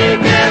this chick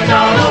and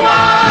told her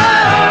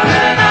why,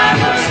 and I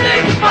must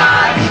say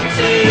goodbye,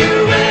 see you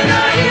in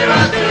a year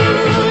or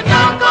two,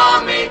 don't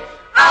call me,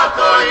 I'll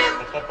call you.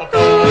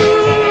 Ooh.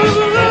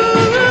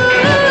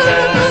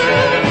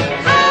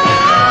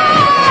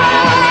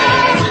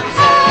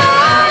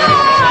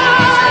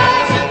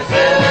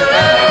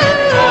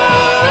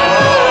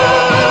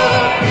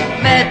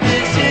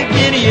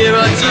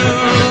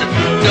 soon.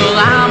 Know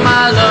how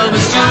my love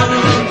is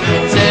true.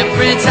 Say,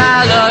 Prince,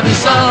 I love you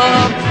so.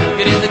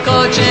 Get in the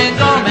coach and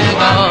go, man,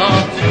 go.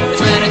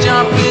 It's when I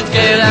jump with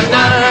gay laughter,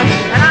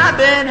 and I've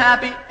been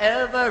happy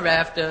ever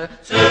after.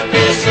 Took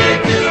this shit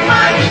to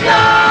my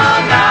guitar.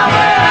 Now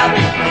we're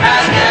happy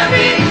as can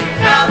be.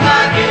 Now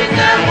my kids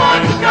and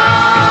one's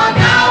gone.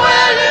 Now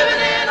we're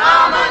living in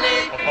harmony.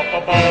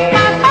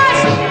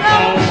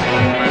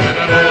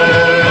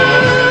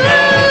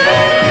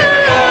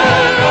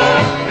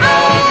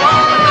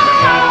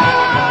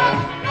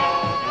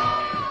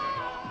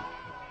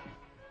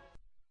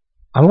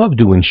 I love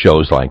doing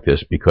shows like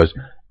this because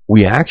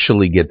we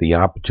actually get the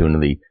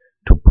opportunity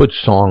to put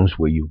songs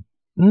where you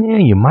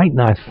might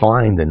not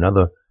find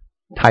another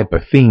type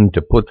of theme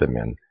to put them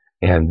in.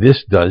 And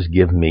this does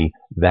give me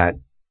that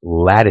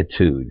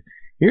latitude.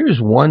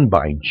 Here's one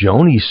by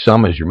Joni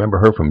Summers. Remember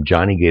her from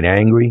Johnny Get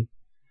Angry?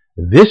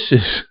 This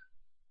is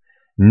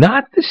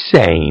not the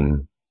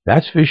same,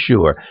 that's for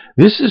sure.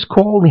 This is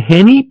called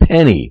Henny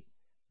Penny.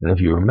 And if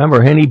you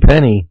remember Henny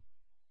Penny,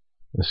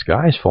 the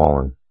sky's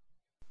falling.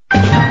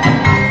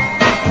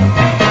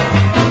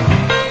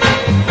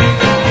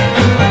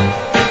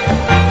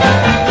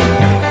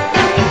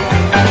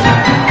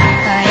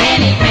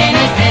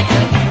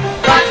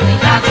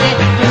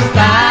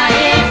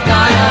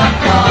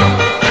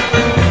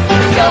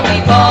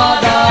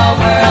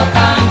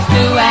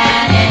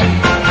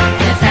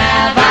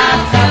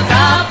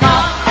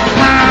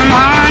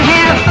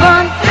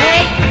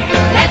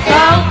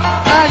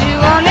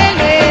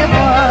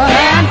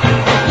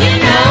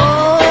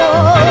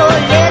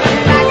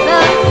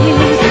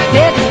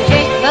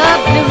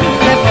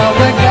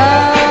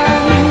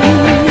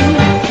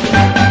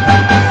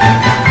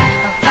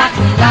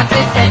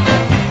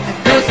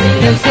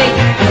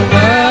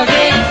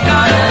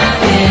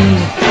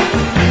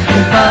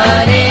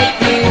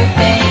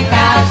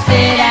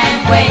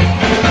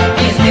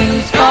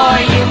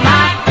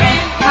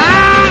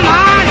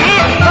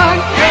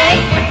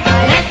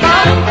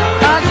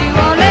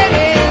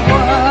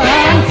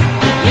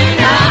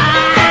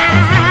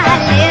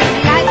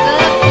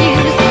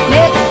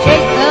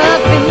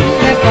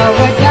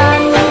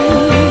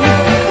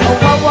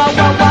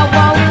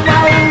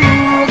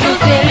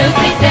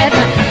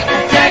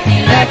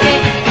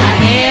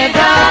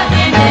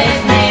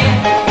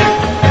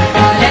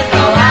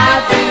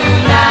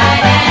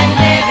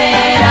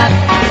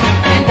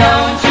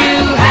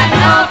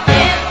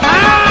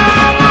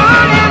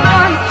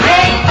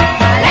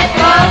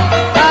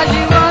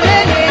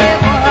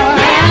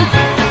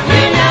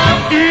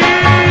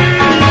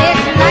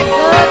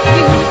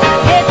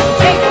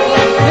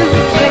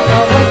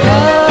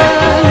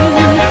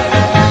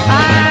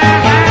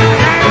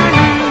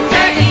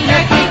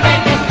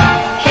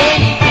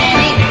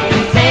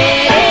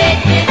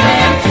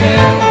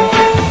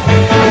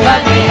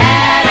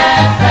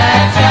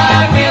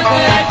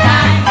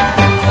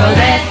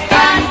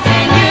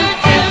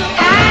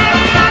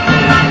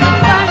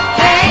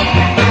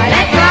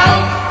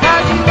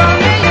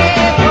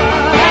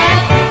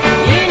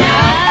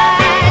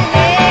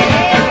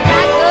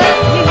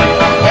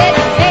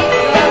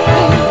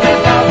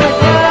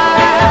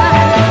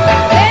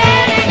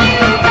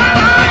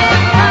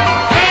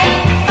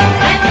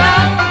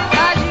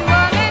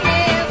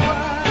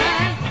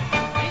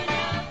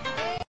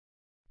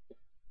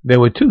 There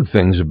were two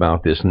things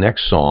about this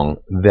next song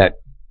that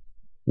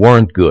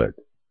weren't good.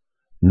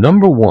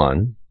 Number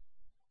one,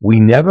 we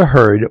never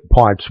heard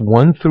parts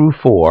 1 through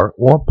 4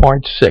 or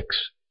part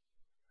 6.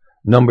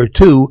 Number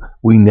two,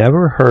 we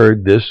never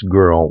heard this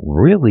girl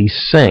really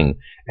sing.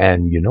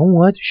 And you know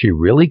what? She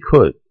really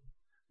could.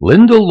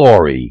 Linda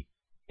Laurie,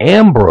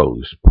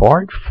 Ambrose,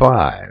 Part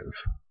 5.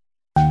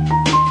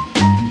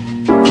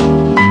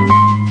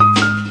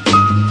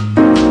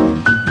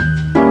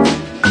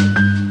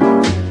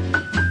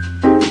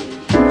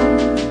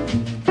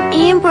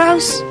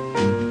 Ambrose,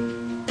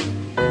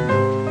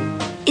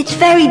 it's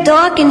very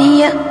dark in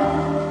here.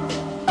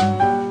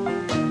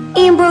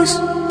 Ambrose,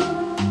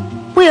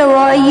 where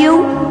are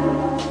you?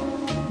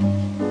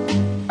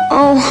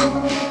 Oh,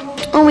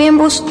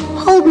 Ambrose,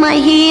 hold my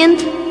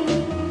hand.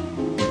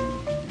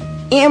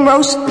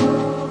 Ambrose,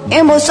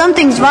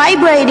 something's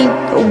vibrating.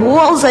 The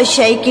walls are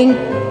shaking.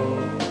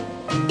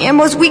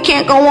 Ambrose, we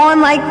can't go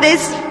on like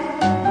this.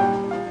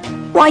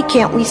 Why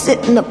can't we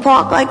sit in the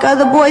park like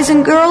other boys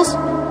and girls?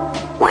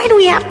 Why do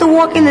we have to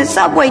walk in the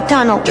subway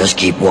tunnel? Just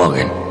keep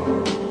walking.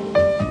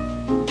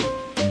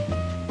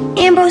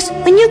 Ambrose,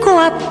 when you grow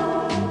up,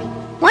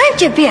 why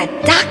don't you be a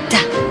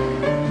doctor?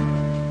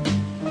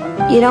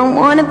 You don't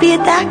want to be a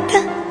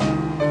doctor?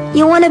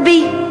 You want to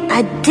be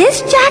a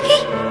disc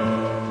jockey?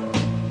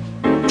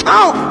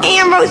 Oh,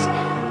 Ambrose,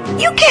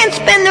 you can't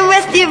spend the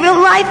rest of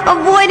your life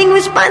avoiding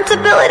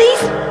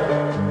responsibilities.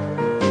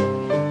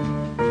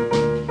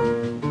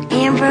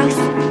 Ambrose,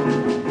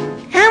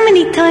 how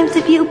many times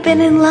have you been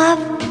in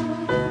love?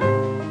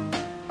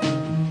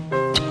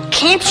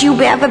 Can't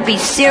you ever be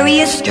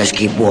serious? Just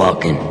keep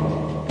walking.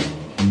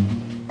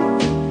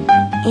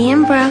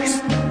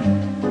 Ambrose,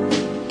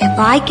 if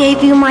I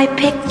gave you my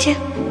picture,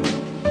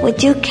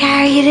 Would you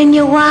carry it in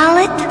your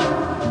wallet?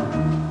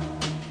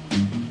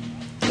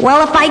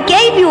 Well, if I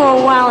gave you a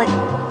wallet,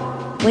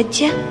 would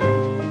you?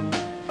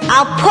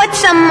 I'll put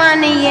some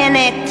money in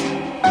it.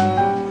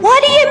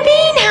 What do you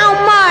mean, how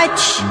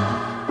much?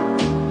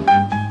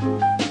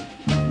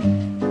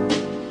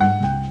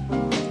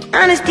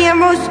 Honest,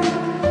 Ambrose,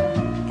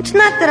 it's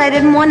not that I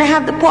didn't want to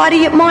have the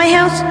party at my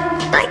house.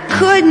 I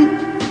couldn't.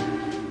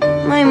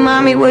 My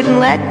mommy wouldn't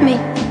let me.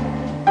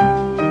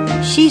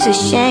 She's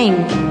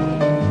ashamed.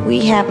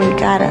 We haven't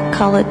got a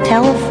colored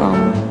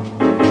telephone.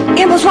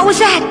 Ambrose, what was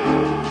that?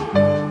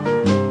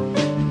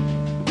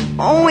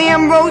 Oh,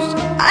 Ambrose,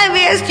 I've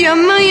asked you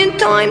 1,000,000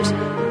 times.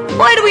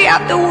 Why do we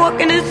have to walk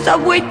in this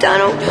subway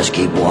tunnel? Just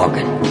keep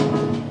walking.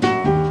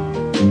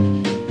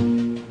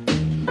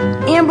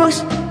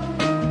 Ambrose,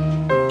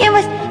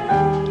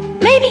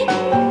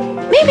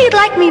 maybe you'd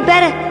like me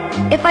better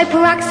if I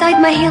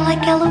peroxide my hair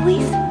like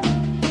Eloise.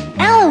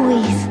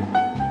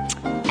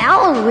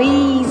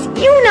 Eloise,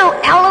 you know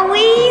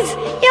Eloise,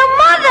 your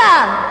mother.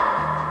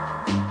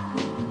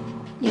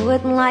 You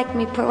wouldn't like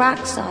me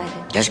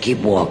peroxided. Just keep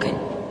walking.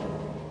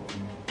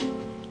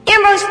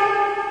 Ambrose,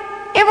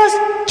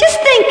 just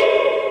think.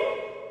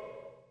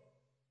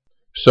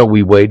 So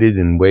we waited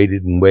and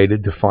waited and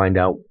waited to find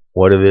out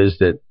what it is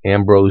that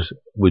Ambrose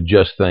would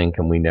just think,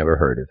 and we never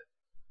heard it.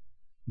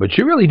 But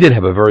she really did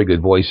have a very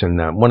good voice, and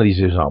one of these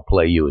days I'll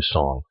play you a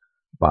song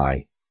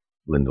by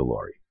Linda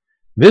Laurie.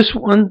 This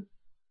one,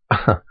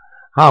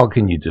 how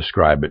can you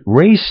describe it?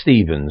 Ray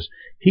Stevens,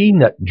 he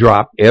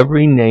dropped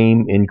every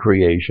name in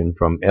creation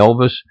from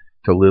Elvis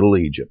to Little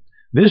Egypt.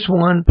 This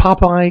one,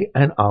 Popeye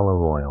and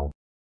Olive Oil.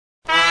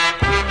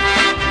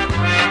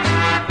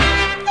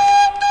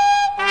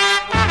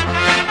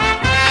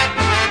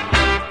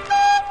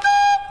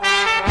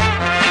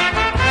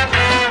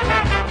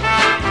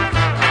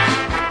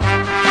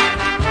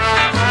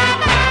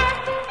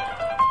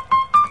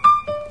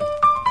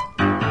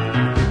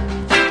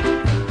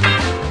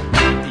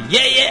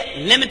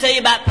 Let me tell you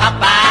about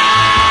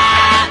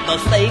Popeye, the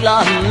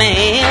sailor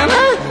man.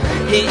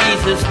 He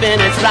eats his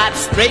spinach right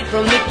straight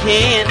from the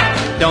can.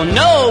 Don't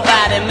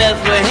nobody mess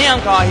with him,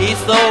 'cause he's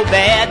so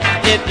bad.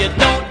 If you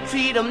don't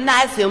treat him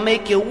nice, he'll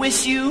make you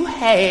wish you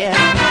had.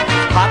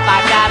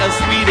 Popeye got a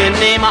sweetie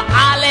named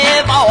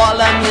Olive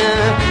Oil.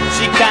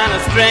 She kinda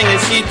stringy,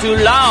 she too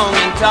long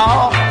and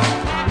tall.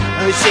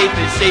 Her shape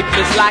is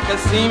shapeless like a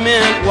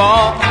cement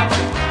wall.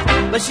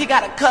 But she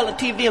got a color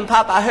TV, and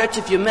Popeye hurts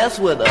if you mess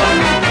with her.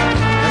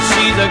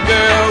 She's a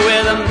girl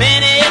with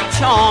many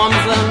charms.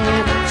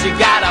 She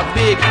got a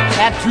big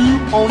tattoo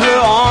on her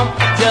arm.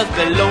 Just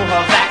below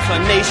her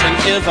vaccination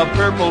is a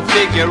purple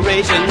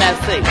figuration that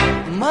say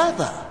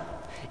Mother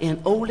in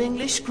Old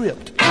English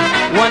script.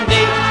 One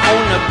day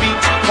on the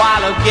beach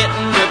while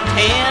getting the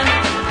tan,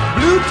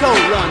 Bluto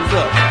runs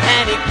up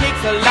and he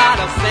kicks a lot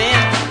of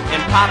sand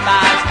in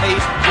Popeye's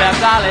face,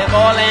 grabs Olive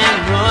Oil and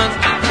runs.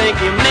 Think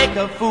he make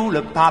a fool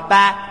of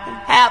Popeye and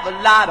have a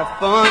lot of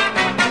fun.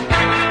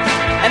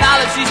 And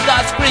Olive, she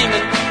starts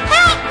screaming,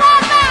 "Help,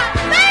 Popeye!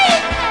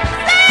 Save me!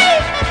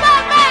 Save me,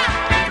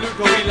 Popeye!"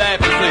 Bluto, he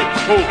laughs and say,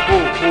 "Oh,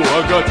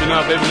 I got you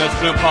now, baby. That's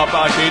Slim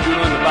Popeye. I can't do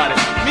nothing about it."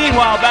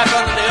 Meanwhile, back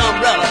under the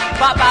umbrella,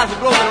 Popeye's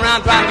groping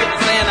around trying to get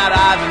the sand out of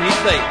eyes, and he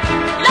say,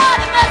 "Lord,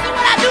 mercy,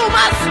 what I do with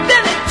my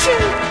spinach?"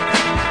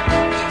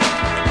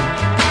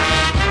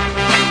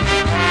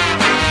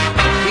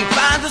 He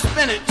finds the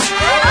spinach.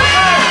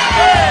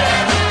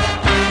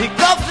 He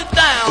gulps it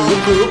down.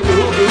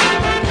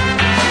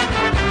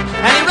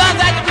 And he runs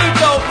at the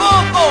Bluto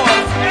full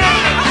force.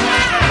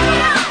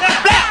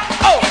 Blam!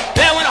 Oh,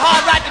 there went a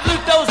hard right to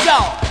Bluto's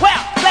jaw.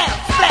 Well, blam,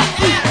 splat,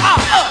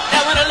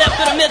 that went a left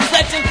to the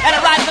midsection and a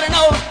right to the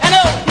nose. And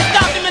he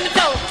stomped him in the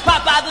toe.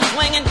 Popeye's a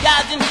swinging,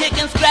 gouging,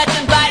 kicking,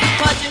 scratching, biting,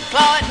 punching,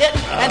 clawing, hitting,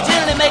 and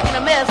generally making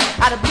a mess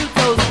out of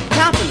Bluto's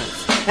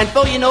countenance. And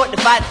before you know it, the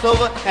fight's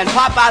over, and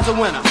Popeye's a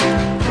winner.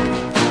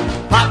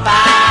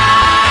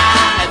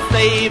 Popeye had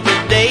saved the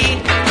day.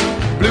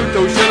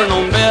 Bluto should have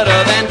known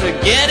better than to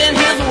get in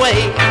his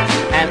way.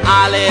 And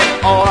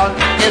Olive Oil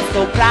is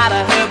so proud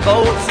of her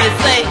boat. She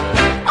say,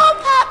 "Oh,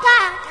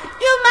 Popeye,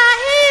 you're my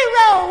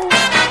hero."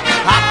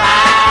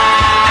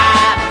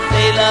 Popeye, the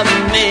sailor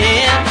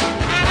man,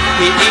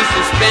 he eats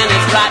the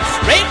spinach right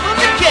straight from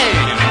the can.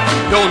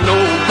 Don't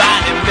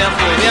nobody mess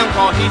with him,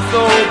 'cause he's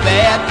so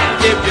bad.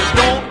 If you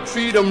don't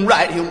treat him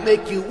right, he'll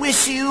make you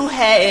wish you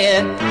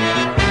had.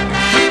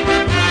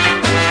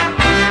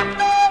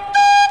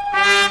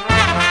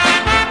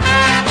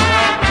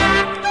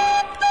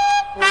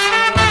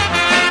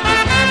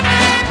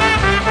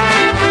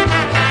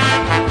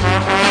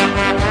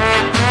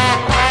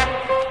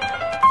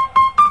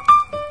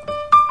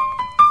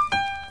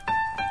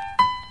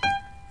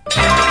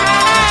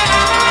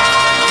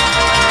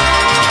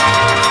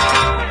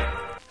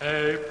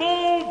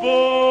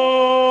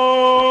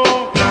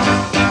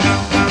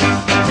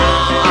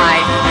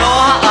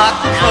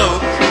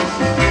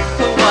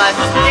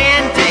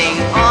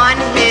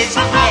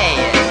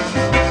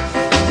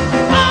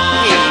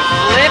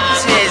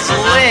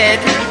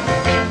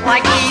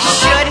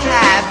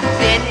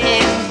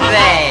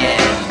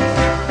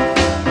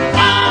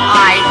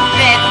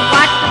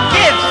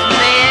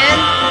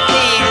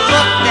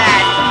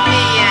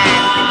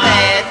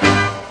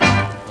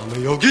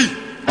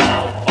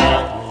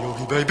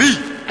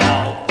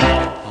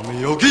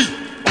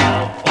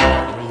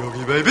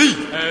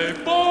 Hey,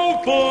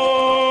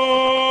 Bo-Bo.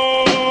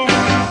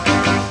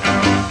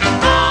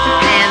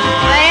 And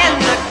then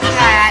the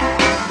cat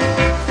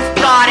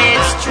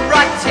started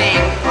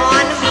strutting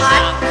on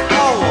hot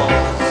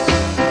coals.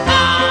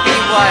 He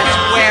was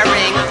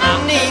wearing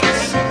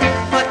sneaks,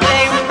 but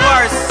they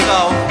were so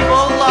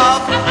full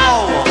of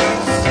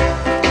holes.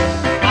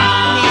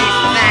 He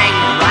sang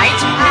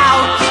right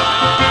out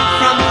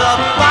from the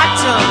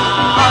bottom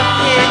of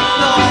his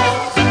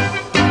nose.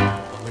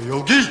 I'm a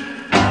yogi.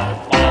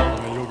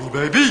 I'm a yogi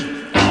baby.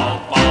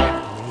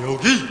 I'm a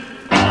yogi.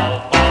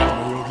 I'm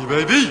a yogi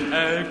baby.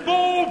 Hey,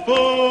 Bo-Bo.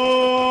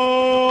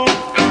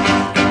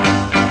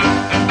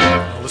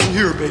 Now listen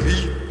here, baby.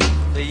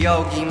 The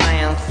yogi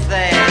man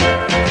said,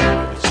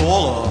 It's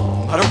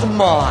all a matter of the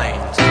mind.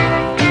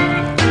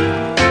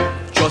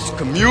 Just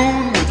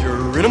commune with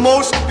your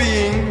innermost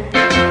being,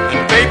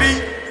 and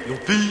baby,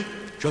 you'll be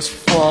just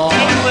fine.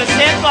 it was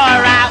hip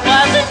alright,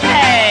 wasn't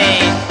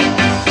he?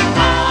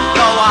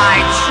 So I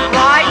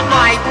tried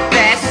my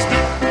best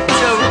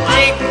to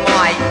dig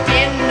my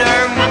inner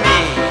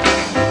me.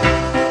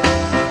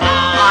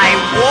 I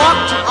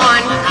walked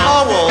on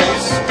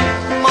coals,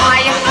 my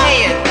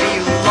head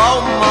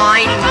below my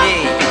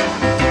knee.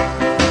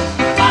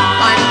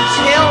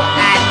 Until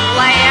at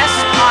last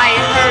I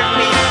heard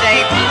me say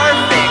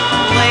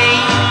perfectly,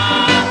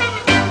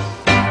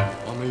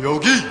 I'm a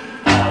yogi.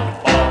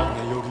 I'm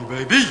a yogi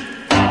baby.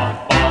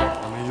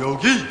 I'm a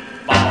yogi.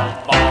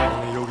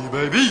 I'm a yogi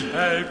baby.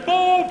 Hey,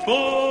 Bo-Bo.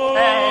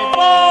 hey,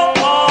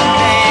 Bo-Bo,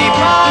 hey,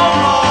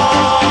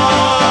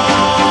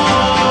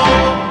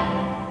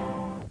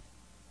 Bo-Bo.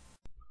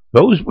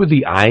 Those were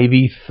the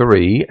Ivy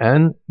 3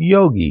 and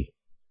Yogi.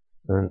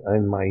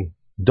 And my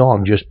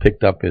dog just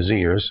picked up his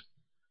ears,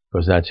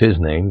 because that's his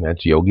name.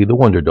 That's Yogi the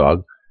Wonder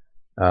Dog,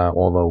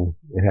 although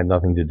it had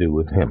nothing to do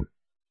with him.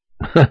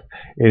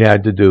 It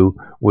had to do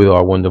with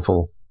our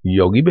wonderful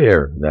Yogi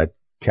Bear, that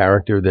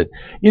character that,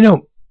 you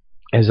know,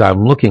 as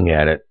I'm looking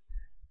at it,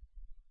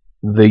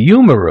 the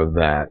humor of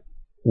that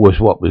was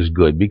what was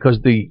good, because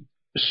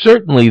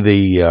certainly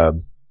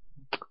the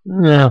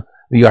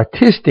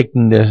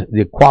artisticness,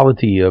 the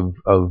quality of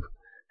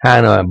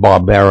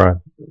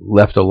Hanna-Barbera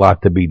left a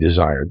lot to be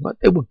desired, but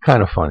they were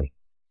kind of funny,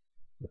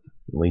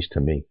 at least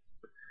to me.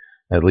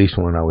 At least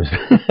when I was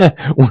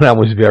when I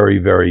was very,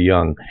 very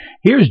young.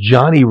 Here's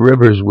Johnny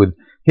Rivers with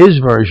his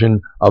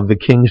version of the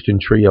Kingston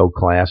Trio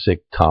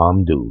classic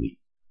Tom Dooley.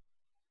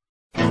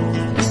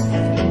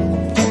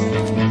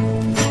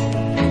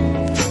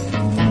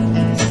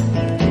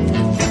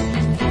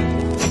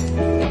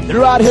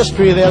 Throughout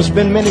history, there's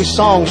been many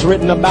songs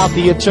written about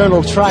the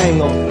Eternal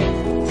Triangle.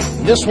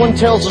 This one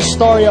tells a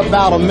story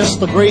about a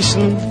Mr.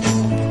 Grayson,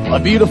 a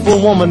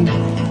beautiful woman,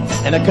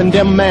 and a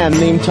condemned man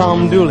named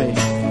Tom Dooley.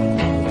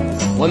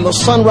 When the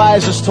sun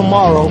rises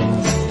tomorrow,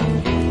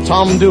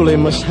 Tom Dooley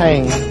must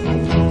hang.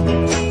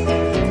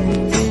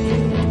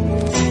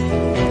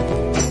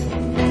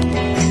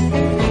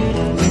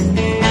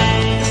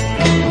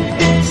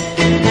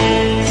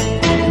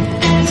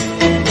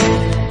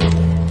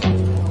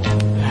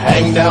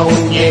 Hang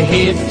down your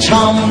head,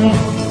 Tom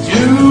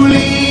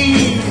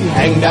Dooley.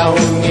 Hang down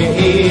your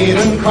head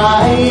and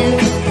cry.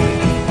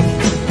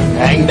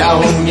 Hang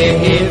down your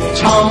head,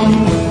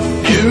 Tom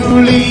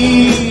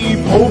Dooley.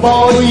 Oh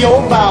boy,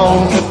 you're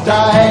bound to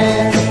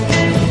die.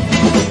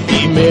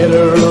 He met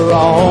her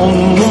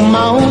on the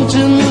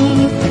mountain,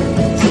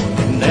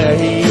 and there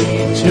he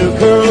took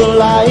her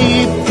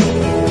life.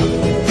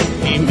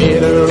 He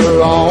met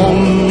her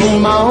on the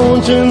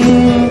mountain,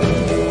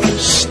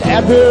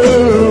 stabbed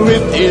her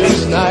with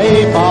his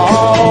knife.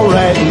 All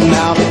right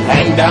now,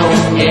 hang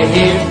down your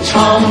head,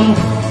 Tom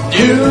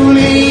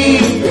Dooley.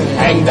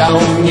 Hang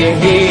down your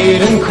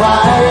head and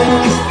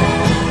cry.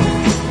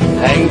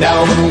 Hang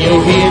down your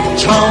head,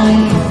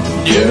 Tom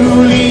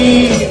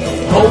Dooley.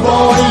 Oh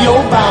boy,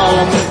 you're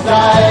bound to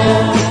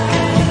die.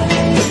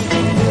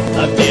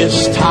 This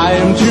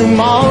time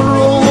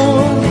tomorrow,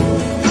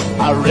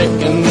 I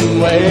reckon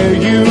where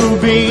you'll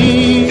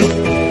be.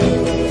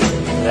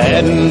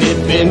 Hadn't it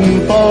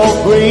been for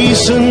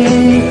Grayson,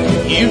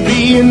 you'd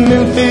be in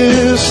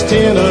Memphis,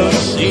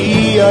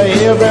 Tennessee.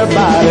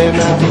 Everybody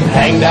now,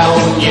 hang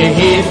down your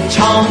head,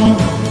 Tom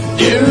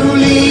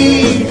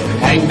Dooley.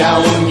 Hang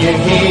down your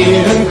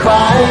head and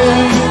cry.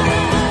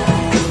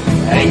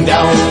 Hang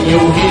down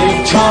your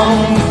head, Tom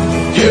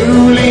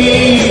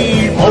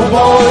Dooley. Oh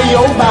boy,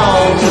 you're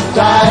bound to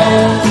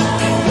die.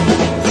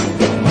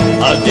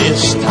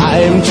 This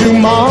time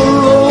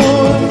tomorrow,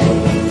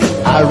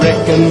 I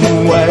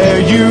reckon where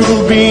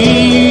you'll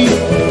be,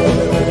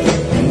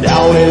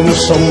 down in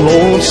some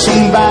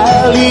lonesome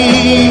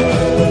valley,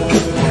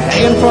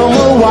 hanging from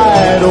a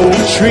white oak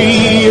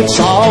tree. It's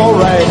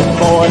alright,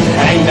 boy.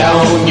 Hang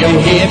down your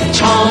head,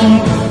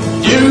 Tom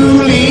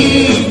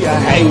Dooley.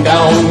 Hang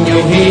down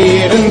your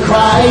head and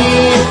cry.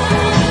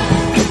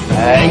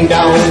 Hang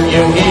down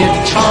your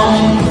head,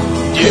 Tom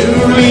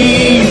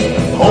Dooley.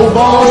 Oh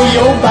boy,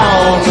 you're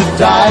bound to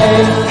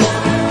die.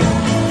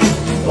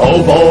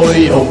 Oh boy,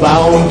 you're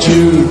bound to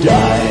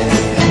die.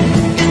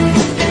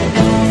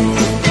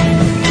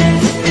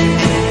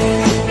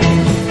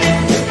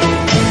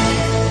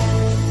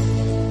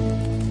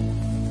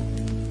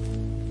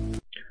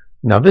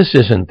 Now, this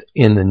isn't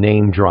in the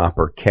name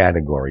dropper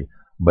category,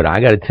 but I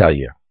got to tell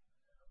you,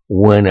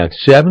 when a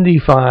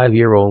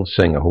 75-year-old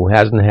singer who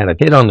hasn't had a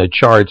hit on the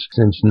charts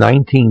since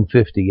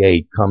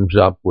 1958 comes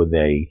up with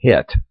a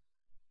hit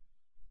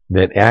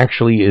that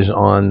actually is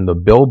on the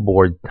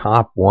Billboard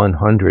Top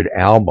 100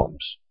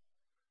 albums,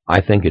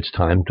 I think it's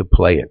time to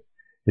play it.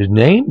 His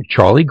name,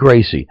 Charlie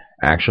Gracie.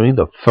 Actually,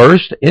 the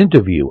first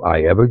interview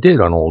I ever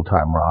did on Old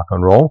Time Rock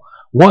and Roll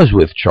was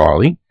with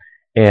Charlie,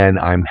 and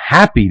I'm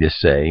happy to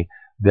say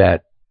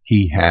that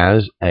he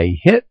has a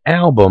hit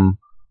album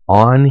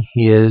on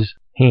his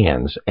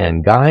hands.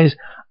 And guys,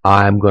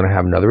 I'm going to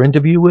have another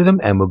interview with him,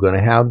 and we're going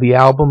to have the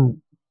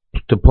album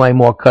to play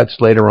more cuts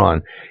later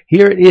on.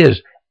 Here it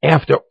is,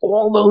 after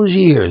all those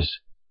years,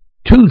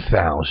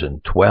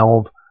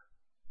 2012,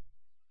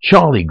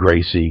 Charlie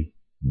Gracie,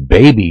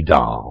 Baby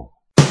Doll.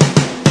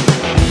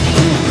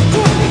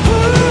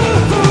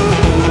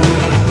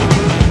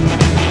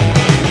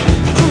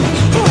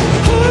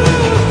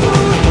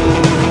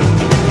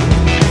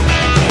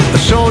 I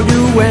saw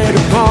you at a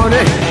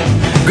party,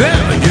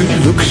 girl, you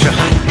look so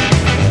hot.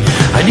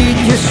 I need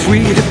your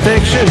sweet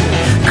affection,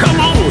 come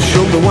on,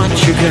 show me what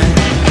you got.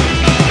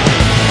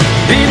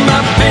 Be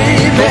my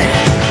baby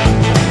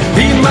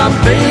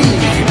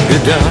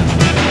doll,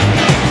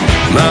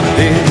 my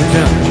baby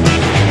doll.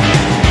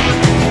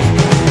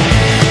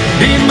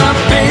 Be my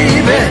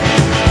baby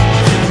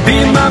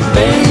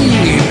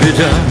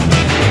doll,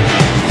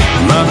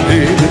 my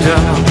baby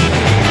doll.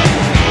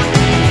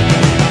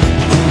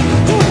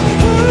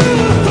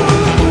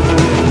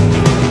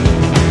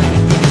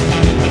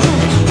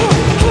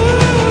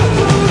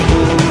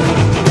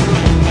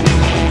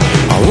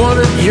 I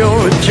wanted your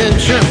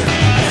attention,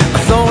 I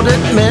thought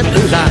it meant a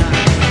lot.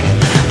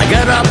 I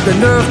got up the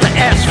nerve to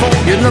ask for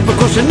your number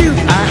because I knew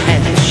I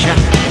had a shot.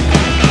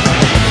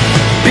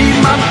 Be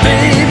my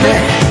baby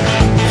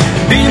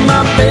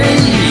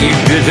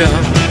doll,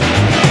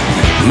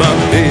 my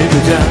baby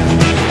doll.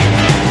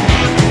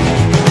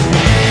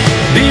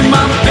 Be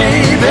my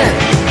baby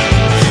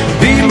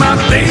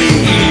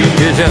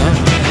doll,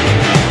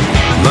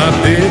 my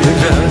baby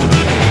doll.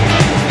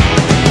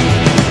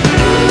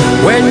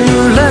 When you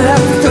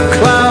left, the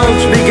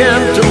clouds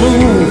began to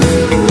move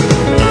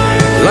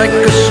like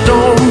a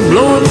storm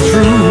blowing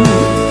through.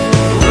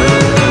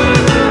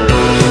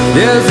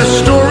 There's a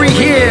story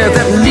here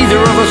that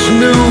neither of us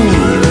knew,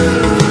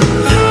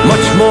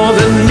 much more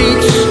than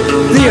meets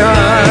the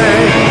eye.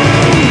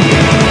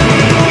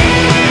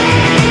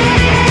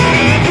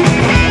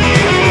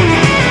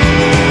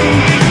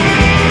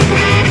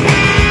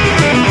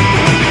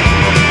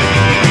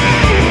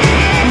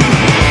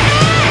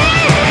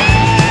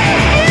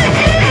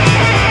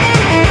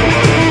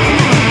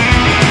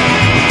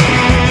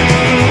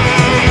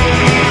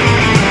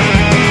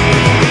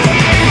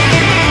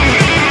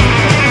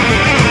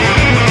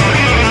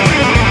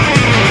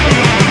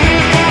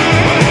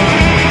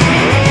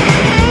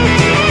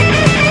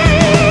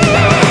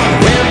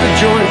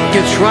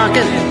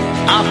 Rockin',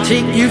 I'll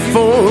take you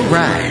for a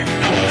ride.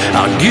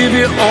 I'll give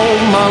you all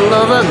my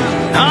lovin',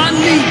 I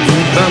need you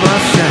by my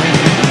side.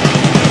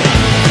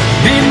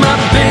 Be my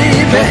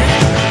baby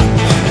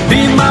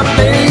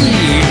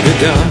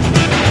doll,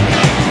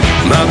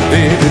 my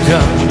baby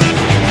doll.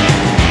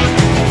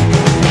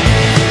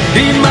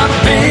 Be my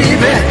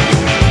baby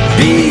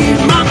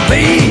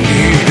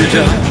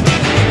doll,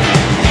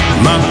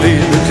 my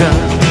baby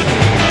doll.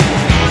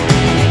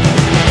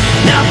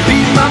 Now be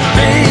my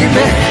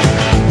baby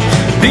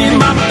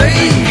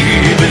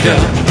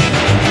doll,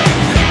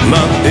 my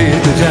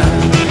baby doll.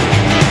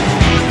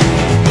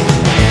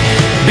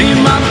 Be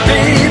my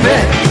baby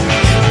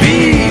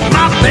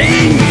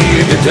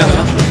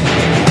doll,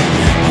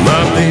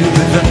 my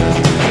baby doll,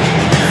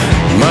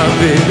 my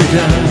baby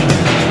doll,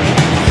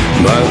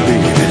 my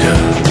baby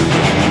doll.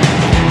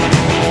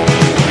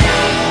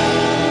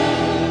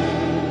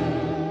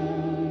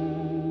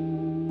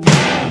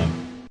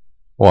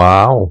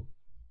 Wow.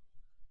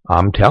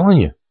 I'm telling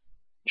you,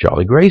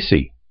 Charlie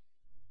Gracie,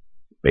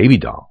 Baby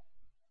Doll.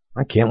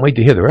 I can't wait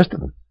to hear the rest of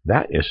them.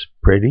 That is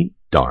pretty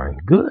darn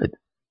good,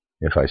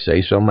 if I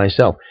say so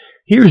myself.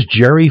 Here's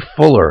Jerry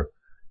Fuller.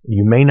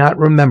 You may not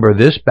remember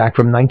this, back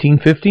from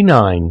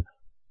 1959.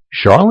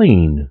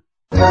 Charlene.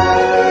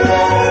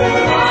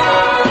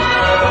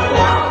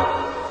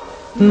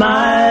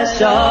 My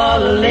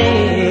Charlene,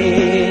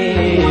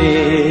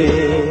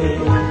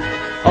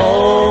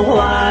 oh,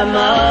 why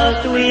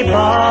must we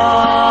part?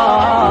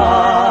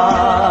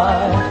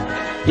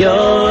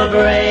 You're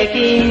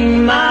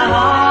breaking my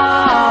heart.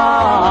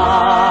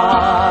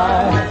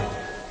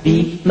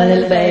 Be my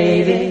little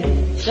baby,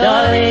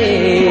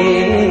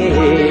 Charlene.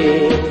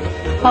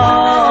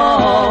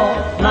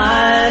 Oh,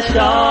 my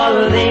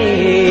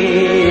Charlene.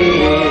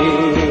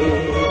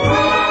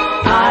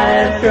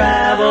 I've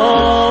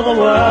traveled the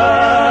world,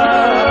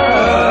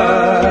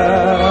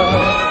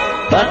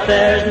 but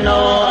there's no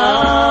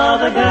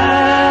other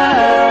girl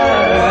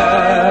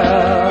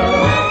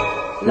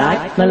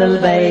like my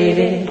little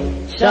baby,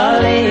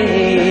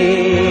 Charlene.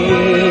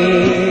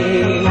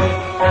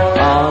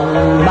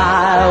 On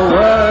my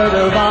word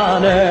of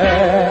honor,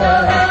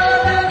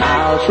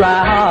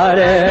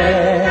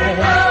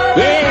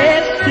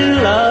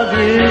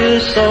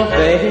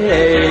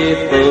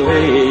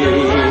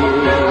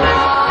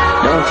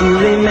 to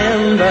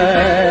remember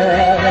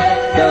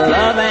the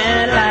love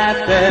and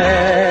laughter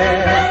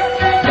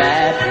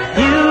that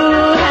you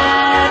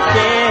had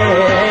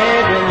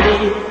shared with me.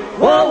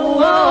 Whoa,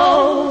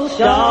 whoa,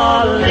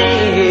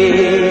 Charlie,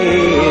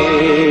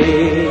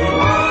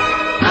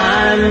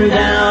 I'm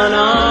down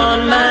on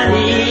my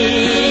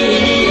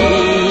knees.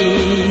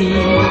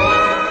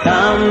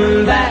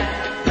 Come back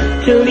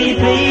to me,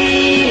 please.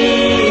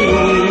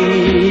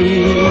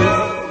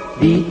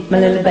 Be my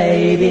little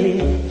baby,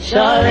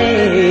 Charlie.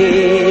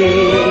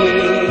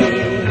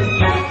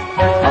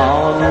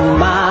 On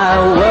my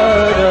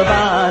word of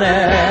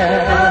honor,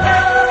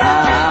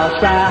 I'll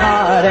try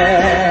harder,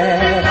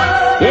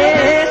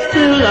 yes,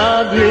 to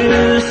love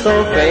you so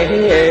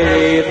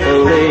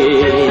faithfully.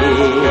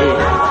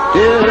 Do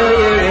you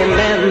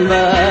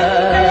remember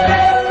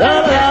the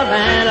love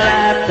and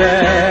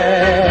laughter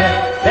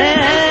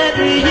that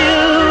you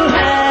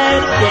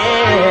had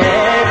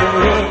shared with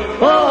me?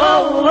 Oh,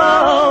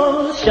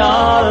 oh,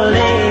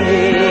 Charlie,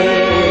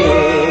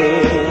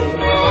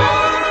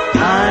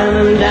 I'm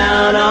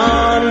down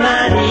on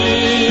my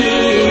knees.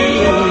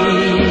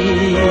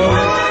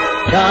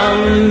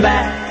 Come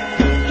back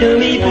to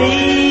me,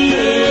 please.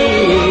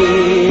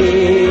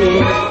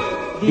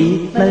 Be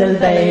my little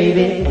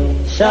baby,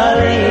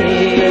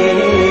 Charlie.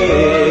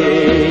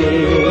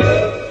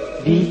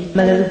 Be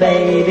my little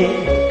baby,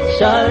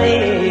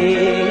 Charlie.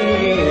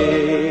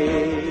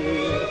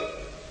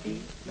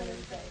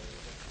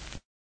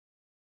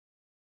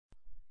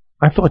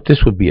 I thought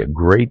this would be a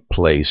great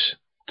place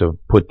to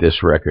put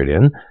this record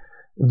in.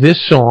 This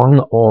song,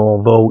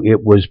 although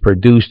it was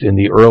produced in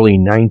the early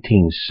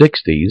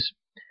 1960s,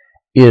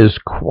 is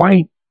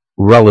quite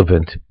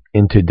relevant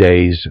in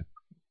today's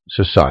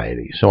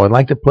society. So I'd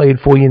like to play it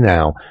for you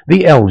now.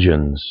 The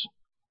Elgins,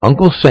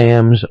 Uncle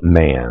Sam's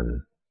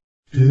Man.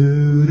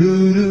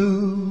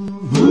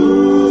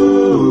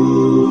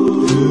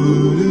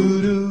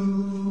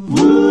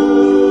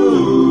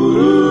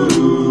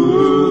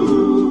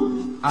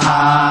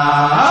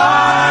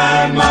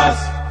 I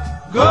must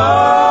go.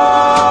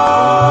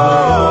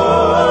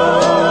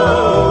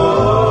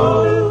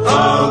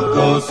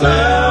 Uncle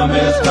Sam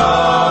is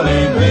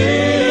calling me.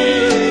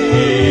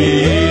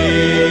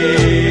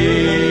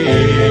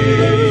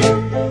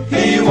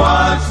 He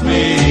wants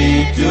me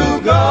to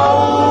go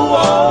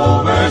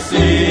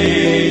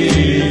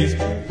overseas.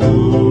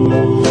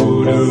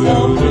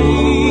 So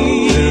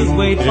please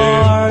wait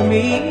for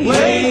me.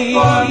 Wait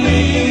for me.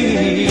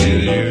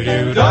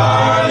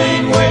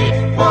 Darling, wait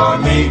for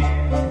me.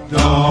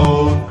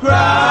 Don't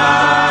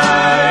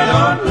cry,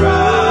 don't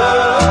cry.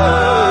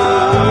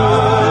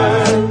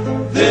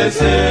 This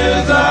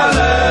is our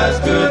last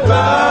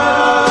goodbye.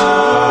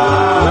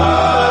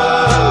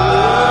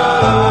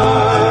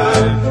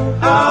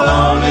 I'll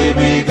only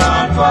be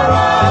gone for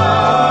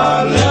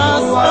a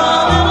little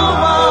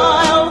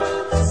while.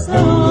 So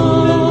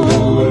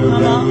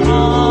come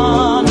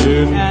on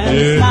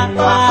and stop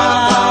by.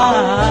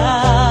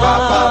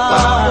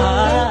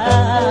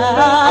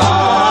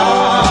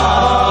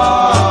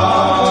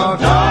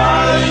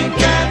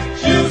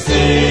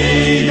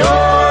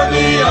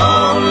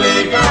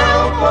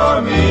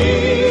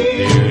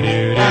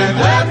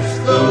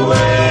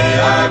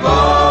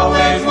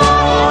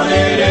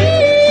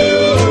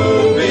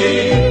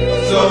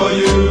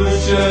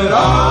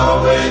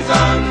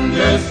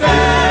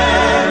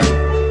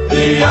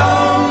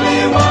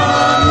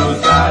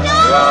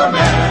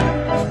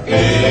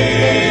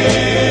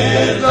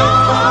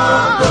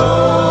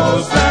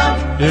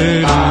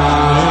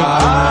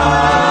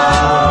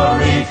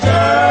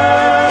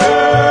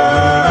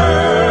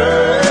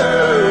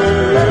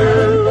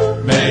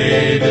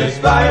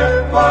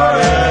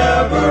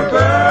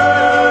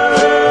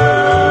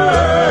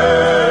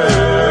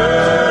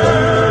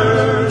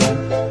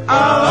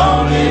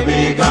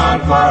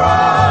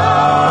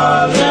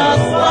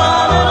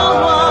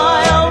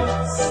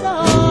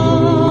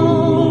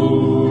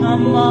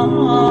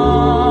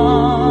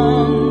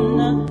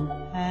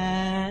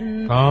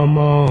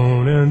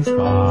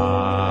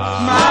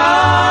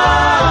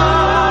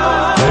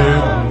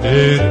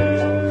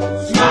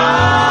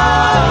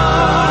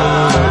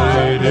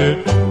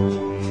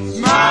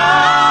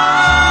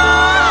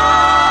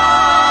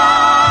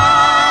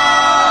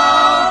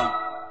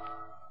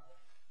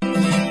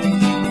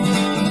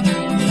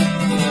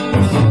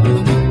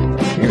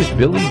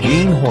 Billie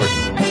Jean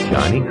Horton,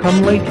 Johnny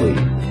Come Lately.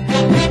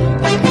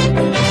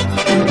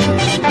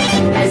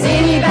 Has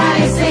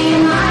anybody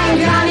seen my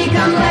Johnny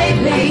Come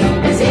Lately?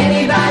 Has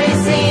anybody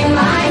seen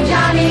my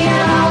Johnny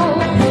at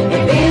all?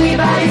 If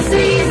anybody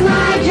sees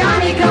my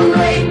Johnny Come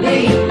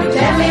Lately,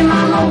 tell him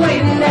I'm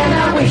waiting and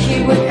I wish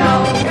he would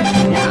call.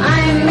 Now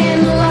I'm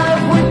in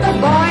love with a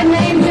boy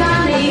named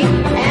Johnny,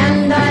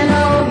 and I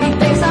know he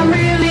thinks I'm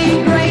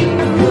really great.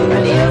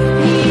 But if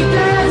he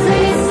does,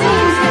 it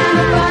seems kind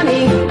of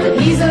funny that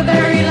he's the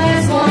very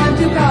last one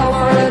to call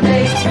for a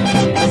date.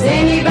 Has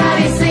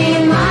anybody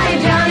seen my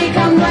Johnny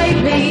Come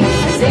Lately?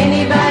 Has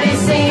anybody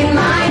seen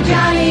my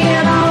Johnny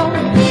at all?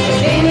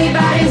 If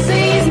anybody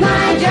sees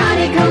my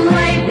Johnny Come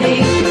Lately,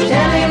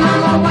 tell him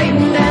I'm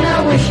waiting and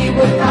I wish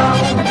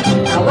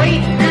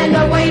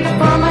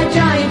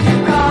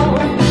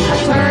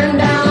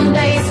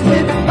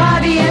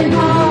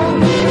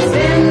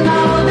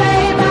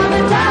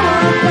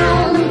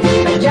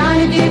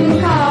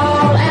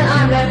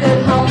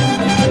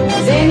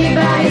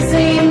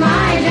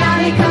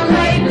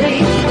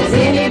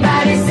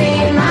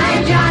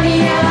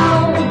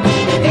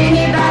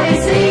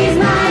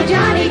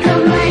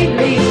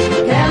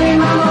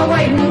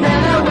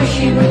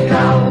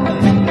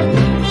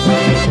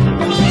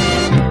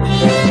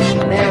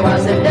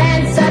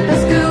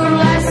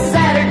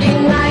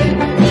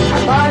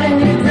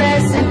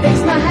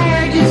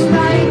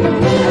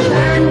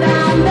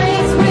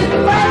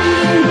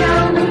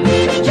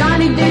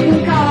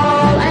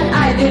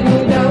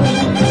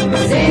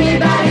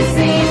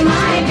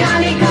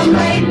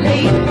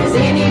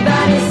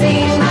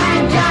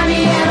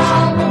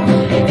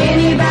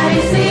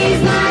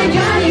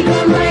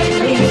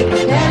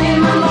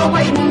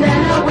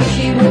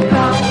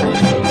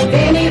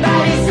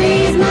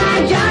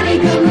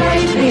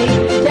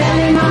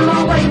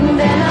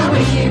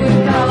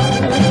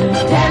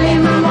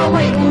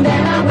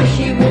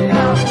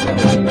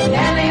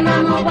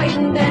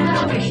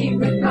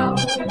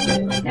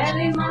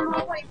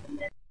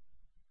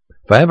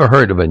If I ever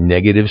heard of a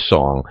negative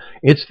song,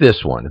 it's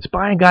this one. It's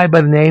by a guy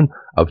by the name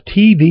of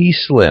TV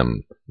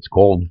Slim. It's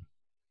called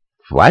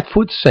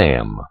Flatfoot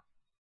Sam.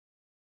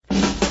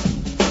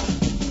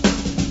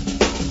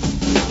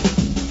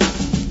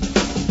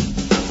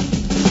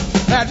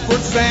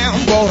 Flatfoot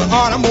Sam bought an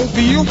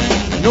automobile,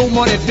 no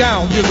money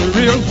down, just a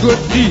real good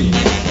deal.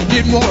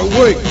 Didn't want to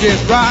work,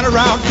 just ride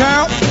around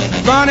town.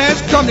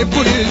 Finance company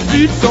put his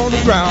feet on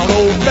the ground.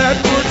 Oh,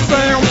 Flatfoot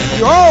Sam,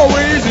 you're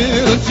always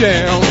in a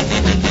jam.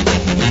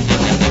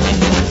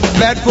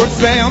 Flatfoot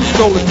Sam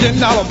stole a $10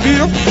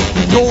 bill.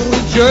 He told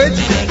the judge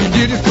he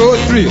did it for a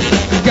thrill.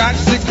 He got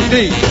 60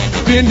 days,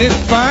 been this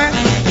fine.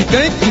 He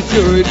thanked the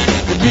judge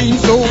for being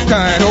so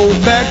kind. Oh,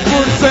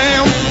 Flatfoot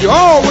Sam, you're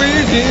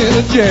always in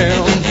a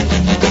jam.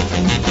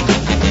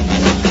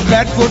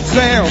 Flatfoot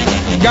Sam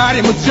got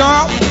him a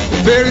job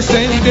the very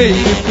same day.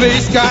 His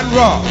place got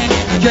robbed.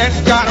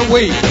 Cats got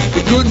away.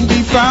 They couldn't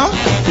be found.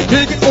 They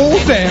take it old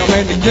Sam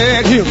and they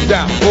carried him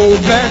down. Oh,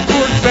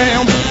 Flatfoot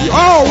Sam, you're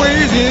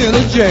always in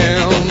a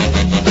jam.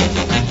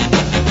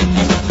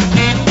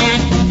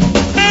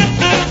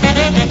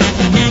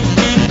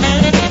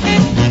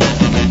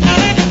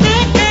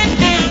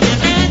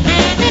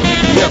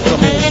 Yeah,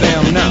 come on,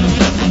 Sam, now.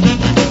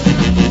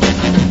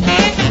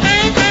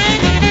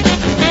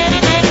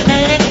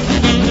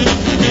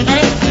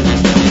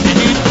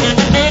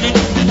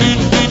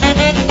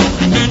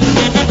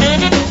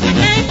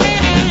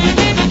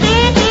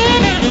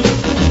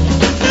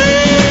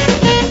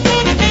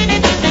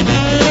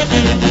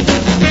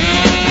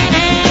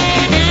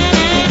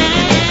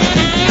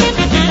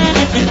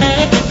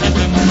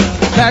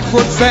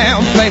 Flatfoot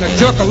Sam playing a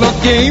juggler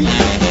game.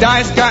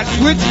 Dice got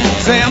switched,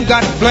 Sam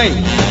got the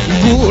blame. He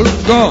pulled a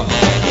gun,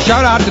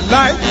 shot out the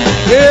light.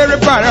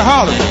 Everybody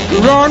holler,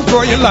 run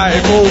for your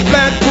life. Oh,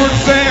 Flatfoot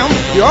Sam,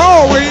 you're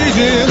always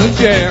in a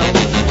jam.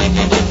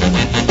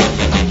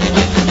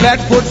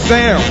 Flatfoot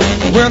Sam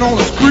went on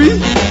a spree,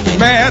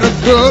 married a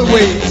girl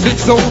weighed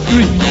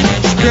 603.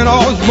 Spent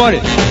all his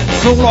money,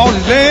 sold all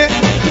his land.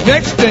 The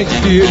next thing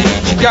she did,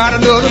 she got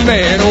another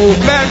man. Oh,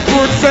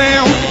 Flatfoot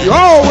Sam, you're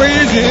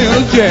always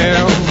in a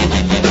jam.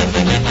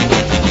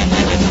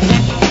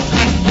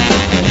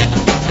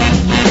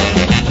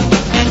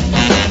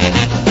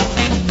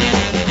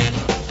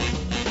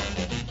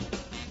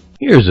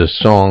 Here's a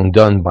song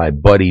done by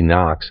Buddy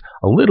Knox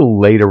a little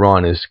later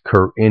on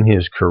in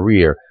his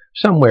career,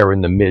 somewhere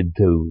in the mid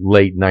to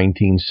late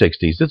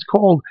 1960s. It's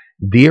called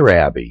Dear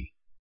Abby.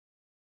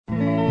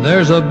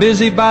 There's a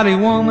busybody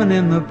woman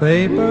in the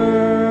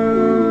paper,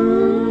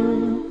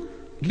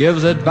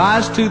 gives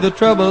advice to the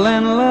trouble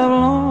and love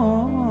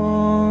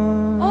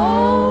lorn.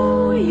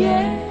 Oh,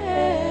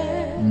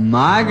 yeah.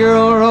 My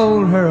girl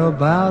wrote her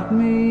about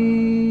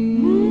me,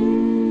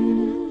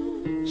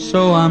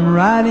 so I'm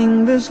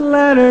writing this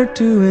letter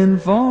to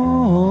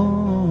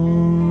inform.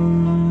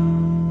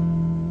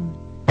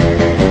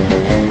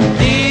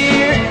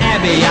 Dear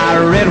Abby, I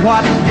read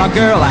what my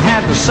girl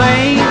had to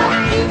say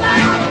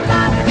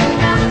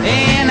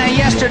in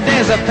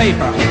yesterday's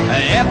paper.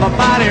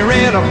 Everybody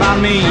read about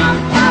me.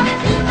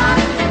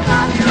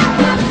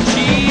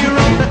 She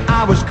wrote that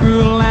I was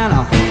cruel and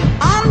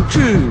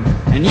untrue,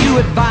 and you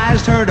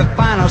advised her to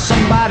find her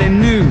somebody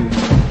new.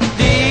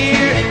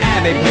 Dear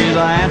Abby, please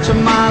answer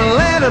my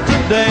letter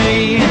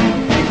today.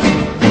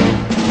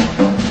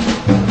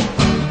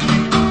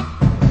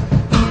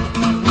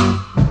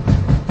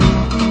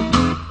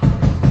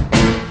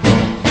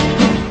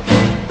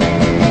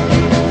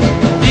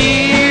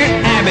 Dear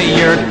Abby,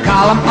 your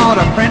column ought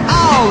to print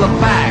all the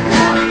facts.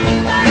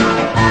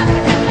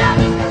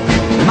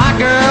 My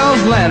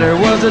girl's letter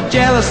was a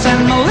jealous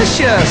and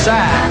malicious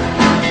act.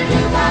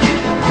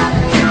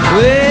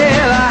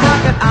 Well, how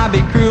could I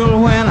be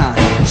cruel when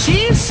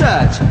she's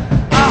such a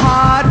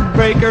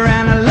heartbreaker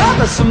and I love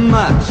her so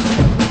much?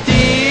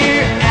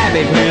 Dear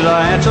Abby, please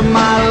answer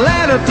my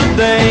letter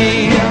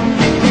today.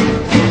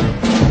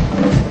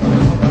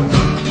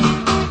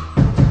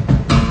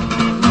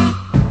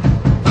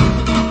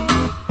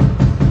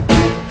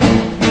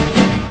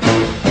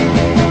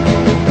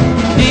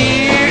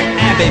 Dear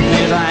Abby,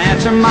 please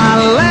answer my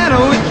letter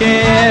with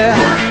care.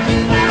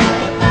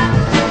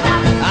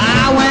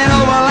 I went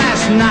over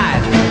last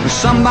night,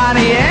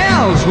 somebody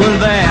else was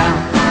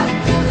there.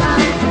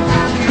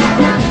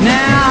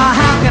 Now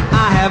how can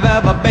I have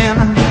ever been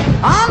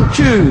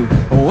untrue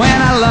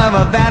when I love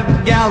her, that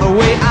gal, the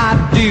way I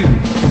do?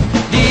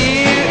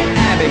 Dear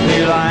Abby,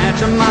 please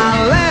answer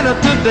my letter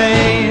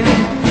today.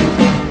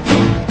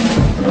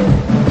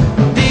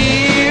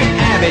 Dear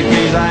Abby,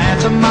 please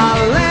answer my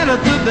letter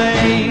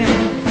today.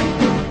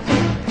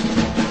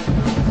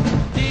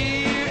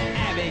 Dear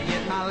Abby,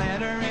 get my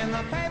letter in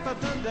the paper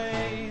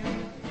today.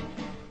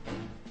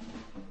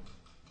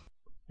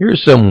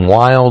 Here's some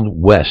Wild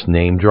West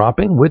name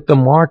dropping with the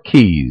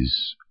Marquis.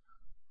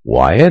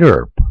 Wyatt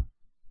Earp.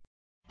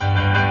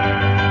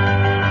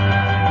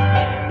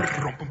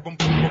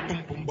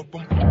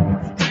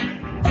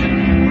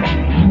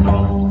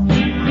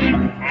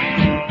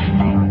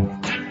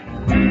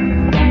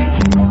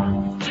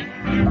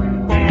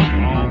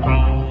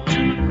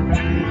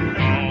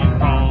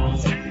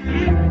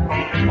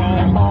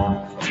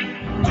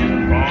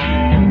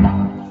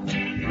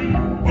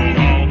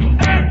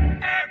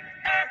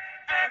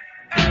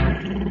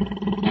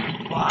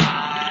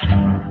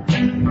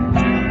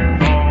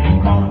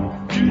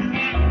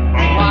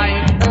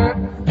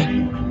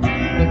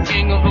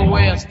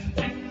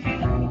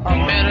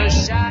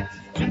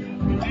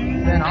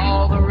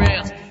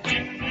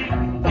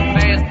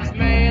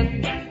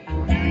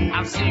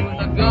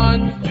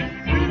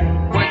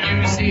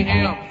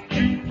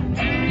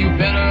 him, you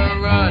better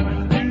run.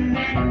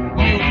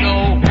 You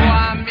know who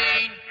I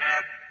mean?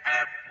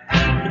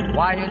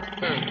 Wyatt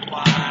Earp.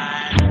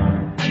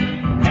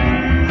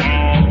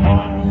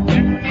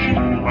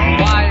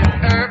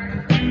 Wyatt Earp,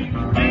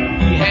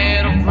 he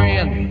had a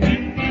friend,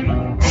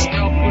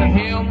 stuck with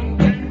him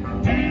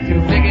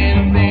through thick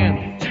and thin.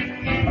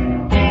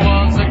 Who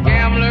was a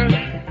gambler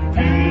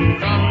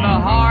from the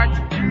heart,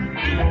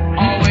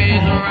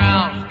 always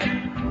around.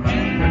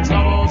 When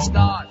trouble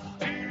starts,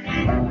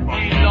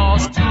 he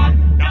lost two.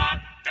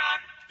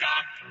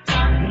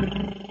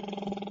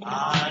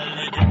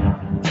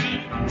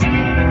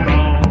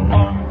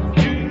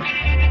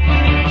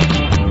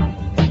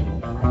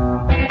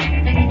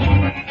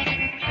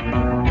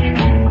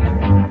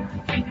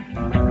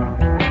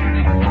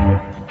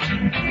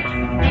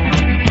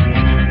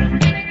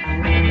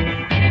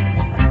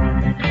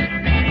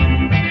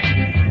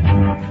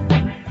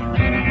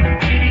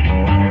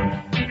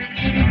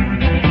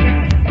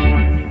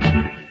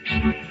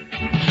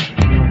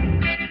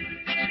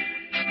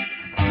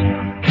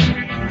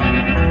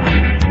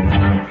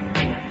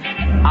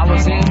 I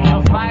was in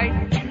a fight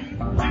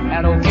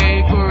at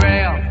OK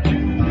Corral.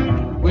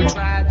 We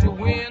tried to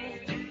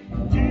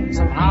win,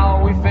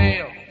 somehow we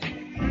failed.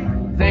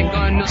 They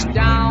gunned us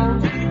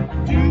down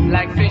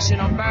like fish in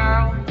a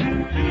barrel.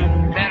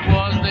 That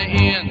was the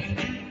end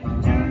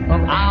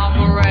of our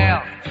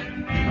morale.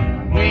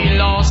 We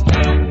lost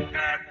two.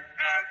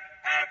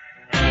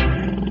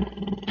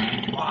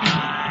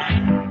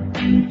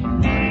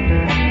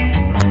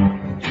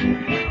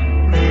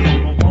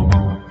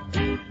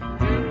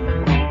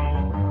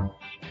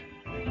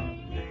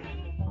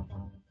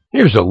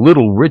 Here's a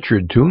Little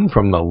Richard tune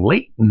from the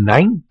late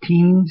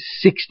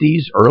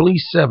 1960s, early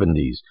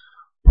 70s.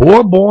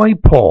 Poor Boy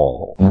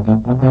Paul.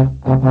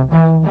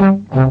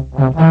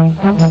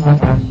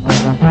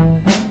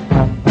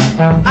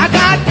 I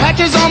got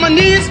patches on my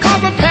knees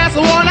cause my pants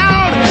are worn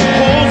out.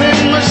 Holes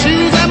in my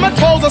shoes and my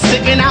toes are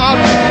sticking out.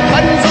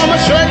 Buttons on my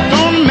shirt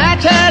don't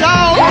match at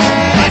all.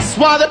 That's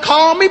why they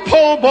call me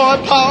Poor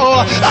Boy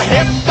Paul. A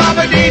hip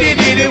baba dee dee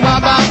dee dee wah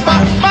ba ba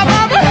ba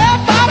ba ba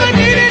hip baba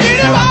dee dee dee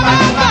dee wah ba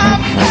ba.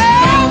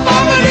 Hip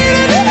baba dee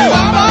dee dee dee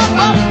wah ba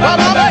ba ba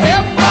ba ba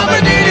hip baba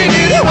dee dee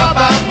dee dee wah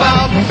ba ba.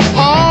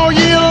 All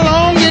year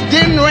long it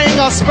didn't ring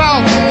a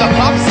sprout. The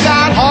crops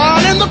got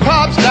hard and the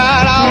crops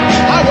died out.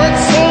 I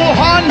worked so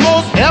hard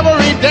most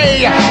every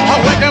day. I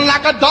working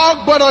like a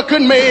dog, but I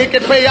couldn't make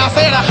it pay. I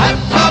said a hip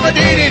baba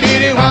dee dee dee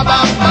dee wah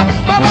ba ba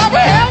ba ba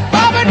ba hip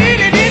baba dee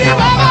dee dee dee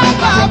wah ba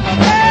ba.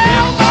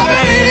 Hip baba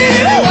dee dee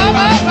dee dee wah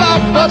ba ba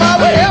ba ba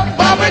ba hip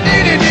baba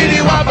dee dee dee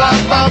dee wah ba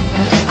ba.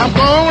 I'm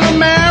gonna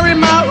marry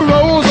my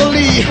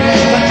Rosalie.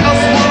 But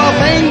just one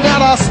thing that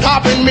are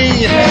stopping me.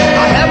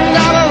 I haven't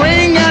got a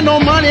ring and no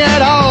money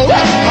at all.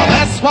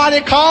 That's why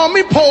they call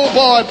me Poor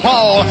Boy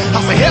Paul.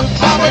 I say hip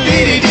baba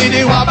dee dee dee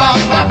dee wah ba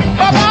ba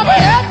ba ba ba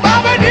hip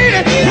baba dee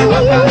dee dee dee wah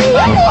ba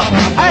ba.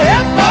 I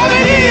hip baba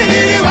dee dee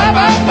dee dee wah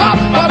ba ba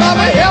ba ba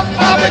ba hip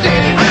baba dee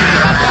dee dee wah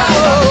ba ba.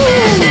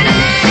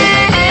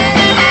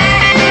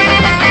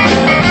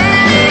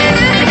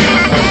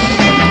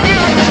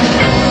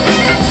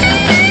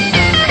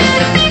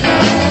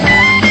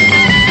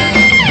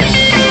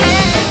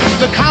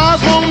 The cows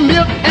won't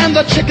milk and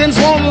the chickens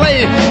won't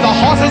lay. The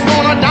horses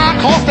gonna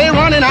die cause they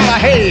running out of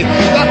hay.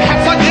 The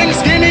cats are getting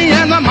skinny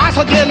and the mice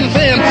are getting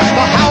thin.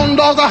 The hound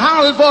dogs are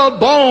howling for a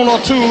bone or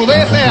two.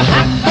 They say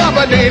hot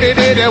baba dee dee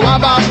dee dee wah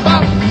ba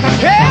ba.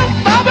 Hey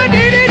baba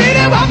dee dee dee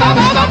dee wah ba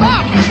ba ba ba.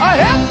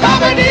 Hey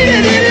baba dee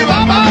dee dee dee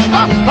wah ba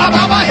ba ba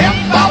ba ba. Hey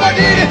baba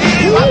dee dee dee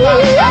dee wah ba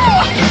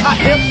ba.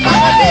 Hey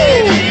baba dee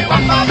dee dee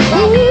wah ba ba.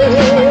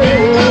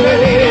 Baba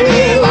dee dee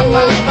dee wah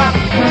ba ba.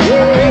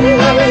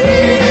 Baba dee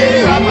dee dee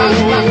wah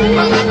ba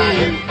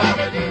ba.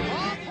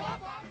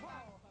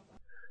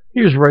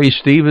 Here's Ray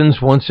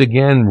Stevens once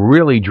again,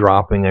 really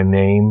dropping a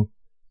name.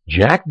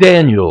 Jack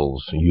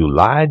Daniels, You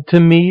Lied to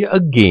Me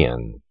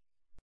Again.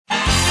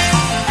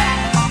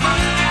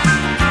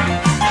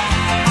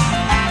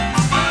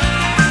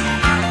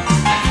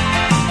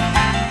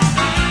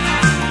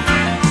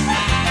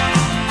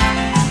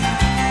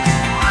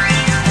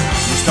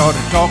 You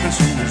started talking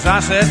soon as I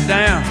sat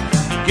down,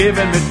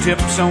 giving me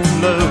tips on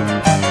love,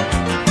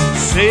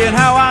 saying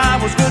how I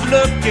was good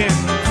looking,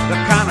 the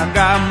kind of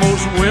guy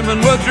most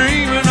women were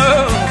dreaming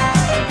of.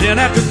 Then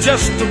after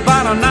just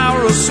about an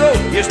hour or so,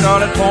 you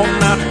started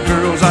pointing out the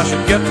girls I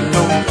should get to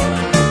know.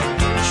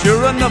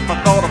 Sure enough, I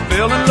thought I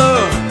fell in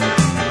love.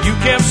 You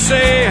kept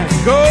saying,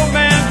 go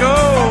man, go.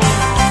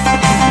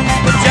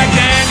 But Jack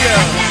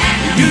Daniels,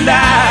 you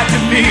lied to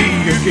me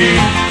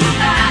again.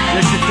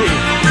 Yes, you did.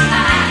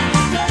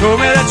 You told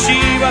me that she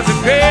was the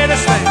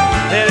greatest thing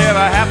that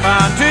ever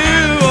happened to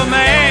a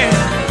man.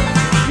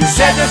 You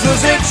said this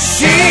was it,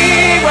 she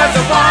was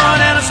the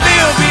one, and I'll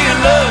still be in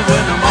love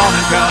when the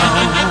morning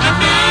comes.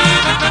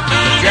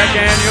 Jack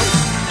Daniels,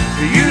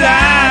 you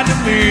lied to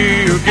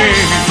me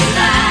again.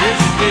 Yes,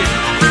 you did.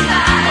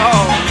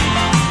 Oh.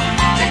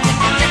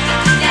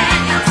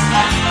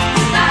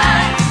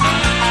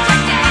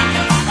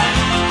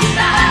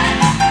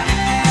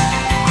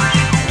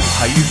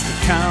 used to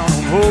count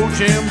on old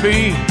Jim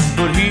Beam,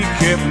 but he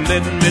kept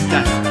letting me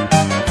down.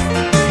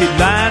 He'd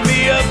line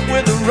me up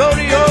with a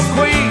rodeo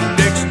queen.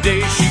 Next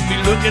day she'd be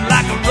looking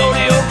like a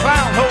rodeo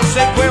clown.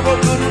 Jose Cuervo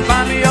couldn't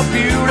find me a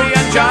beauty,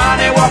 and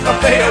Johnny Walker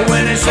failed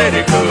when he said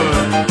he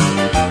could.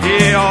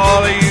 Yeah,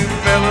 all of you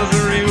fellas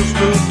are real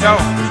smooth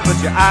talkers, but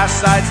your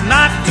eyesight's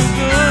not too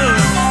good.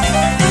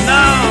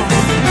 No,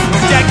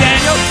 Jack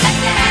Daniels,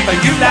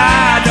 you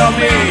lied to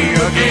me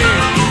again.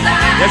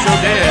 Yes, you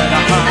did.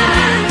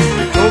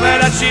 You told me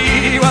that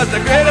she was the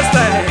greatest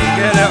thing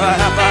that ever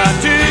happened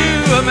to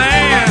a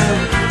man.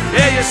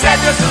 Yeah, you said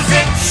just to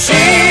think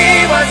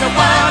she was the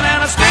one,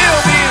 and I'll still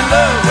be in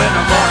love when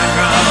the morning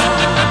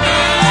comes.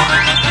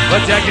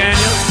 But Jack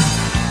Daniels,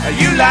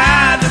 you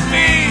lied to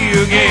me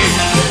again.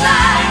 You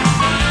lied.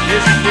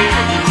 Yes, you did.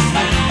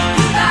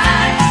 You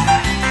lied.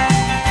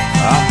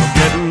 I'm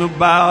forgetting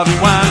about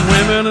wine,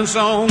 women, and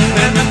song,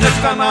 and the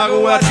next time I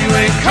go out, you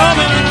ain't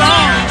coming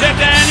along.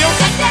 Jack Daniels,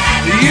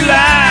 you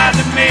lied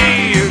to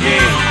me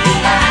again. You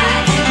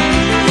lied.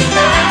 You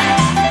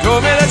lied.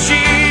 Told me that she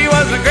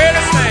was the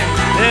greatest thing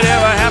that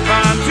ever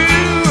happened to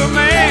a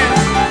man.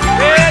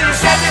 Yeah, you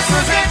said this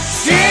was it.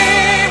 She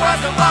was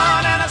the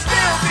one, and I'll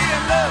still be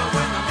in love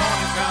when the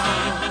morning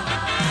comes.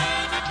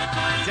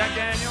 Jack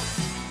Daniels,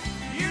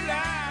 you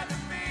lied to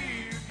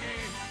me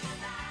again.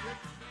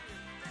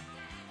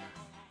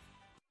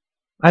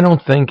 I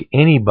don't think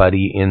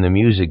anybody in the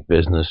music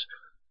business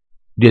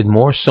did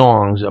more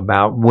songs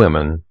about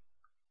women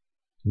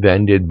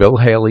than did Bill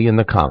Haley and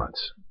the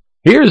Comets.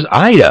 Here's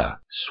Ida,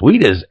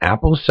 sweet as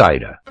apple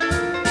cider.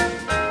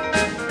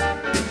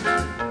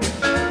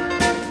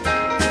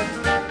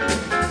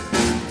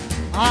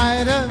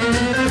 Ida,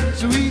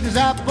 sweet as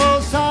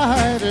apple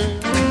cider,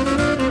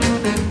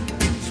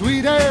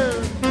 sweeter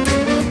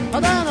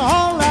than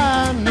all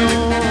I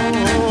know.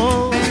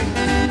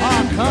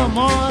 Oh, come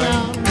on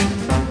out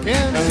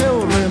in the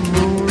silvery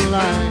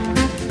moonlight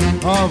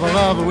of a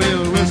love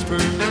will whisper,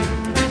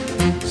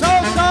 so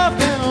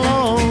soft and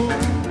low.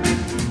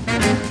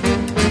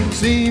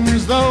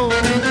 Seems though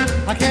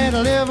I can't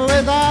live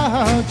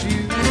without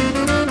you.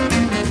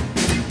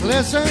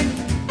 Listen,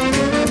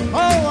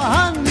 oh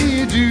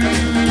honey, do.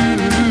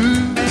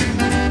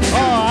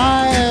 Oh,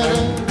 I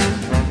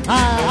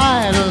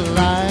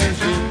idolize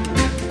you.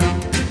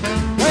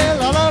 Well,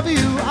 I love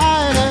you,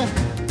 Ida,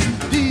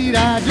 indeed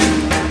I do.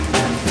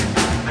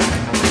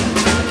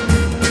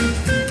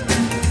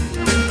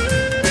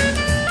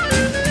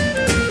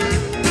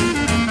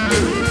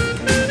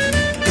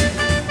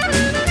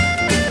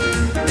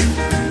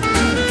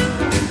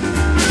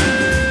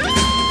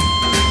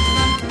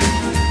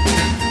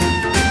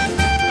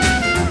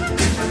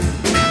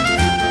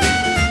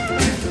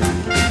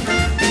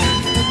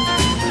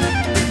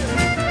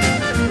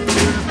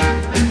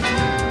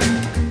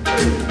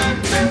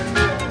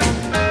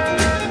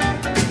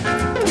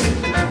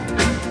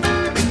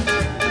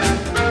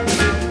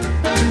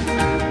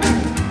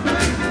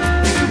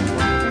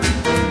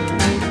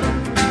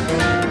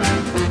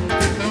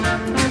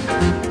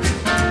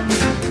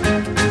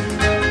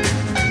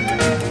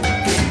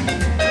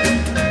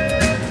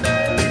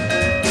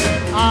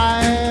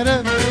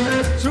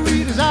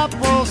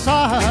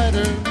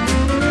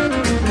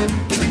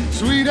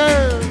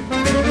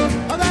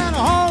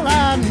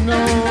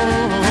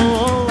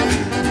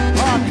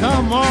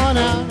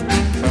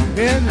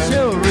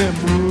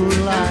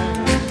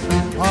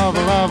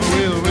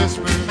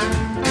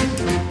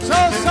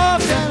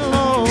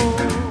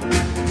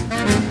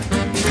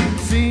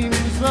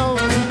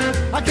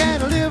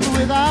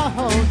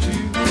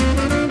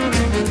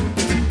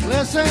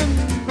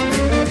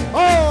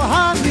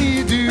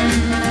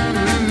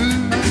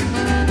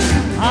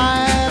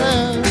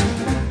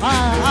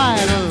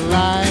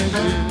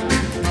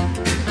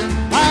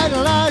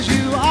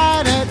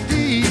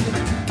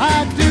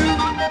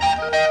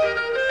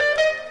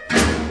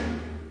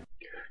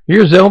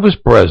 Here's Elvis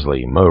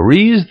Presley.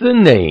 Marie's the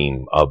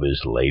name of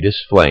his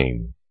latest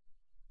flame.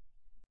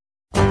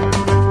 A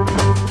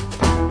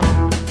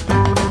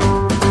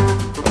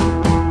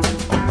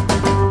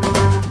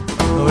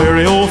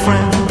very old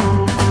friend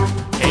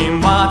came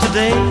by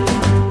today,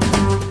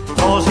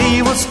 'cause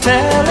he was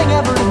telling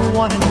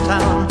everyone in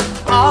town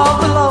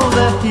of the love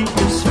that he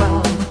has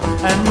found,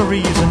 and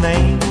Marie's the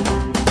name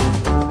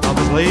of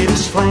his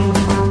latest flame.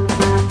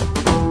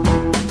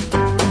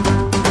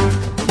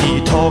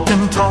 He talked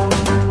and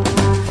talked,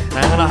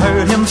 and I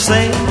heard him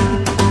say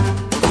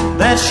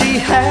that she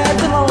had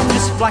the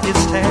longest,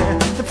 blackest hair,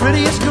 the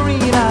prettiest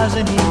green eyes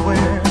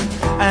anywhere,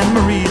 and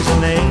Marie's the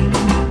name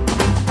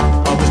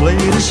of his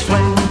latest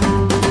flame.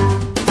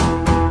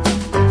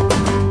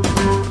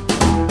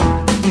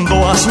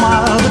 Though I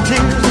smiled, the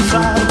tears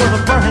inside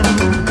were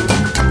burning.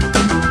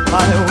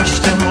 I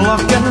wished him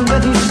luck, and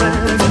then he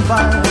said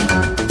goodbye.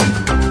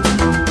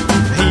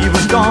 He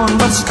was gone,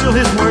 but still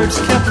his words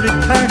kept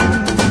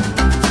returning.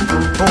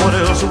 What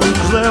else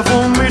was there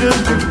for me to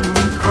do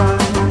but cry?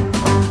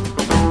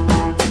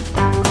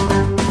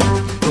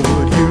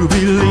 Would you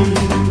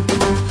believe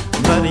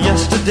that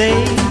yesterday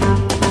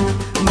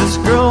this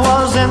girl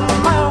was in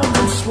my arms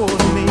and swore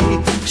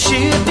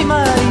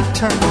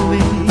eternally,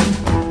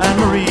 and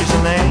Marie's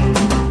the name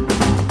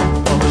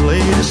of his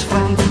latest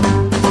flame.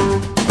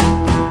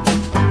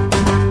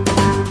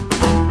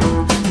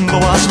 Though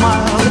I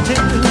smiled, the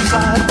tears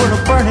inside were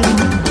burning.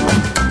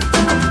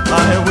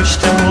 I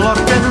wished him luck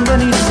and then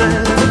he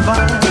said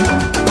goodbye.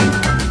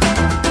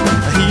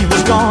 He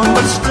was gone,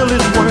 but still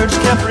his words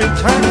kept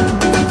returning.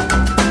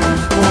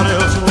 What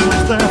else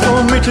was there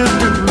for me to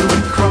do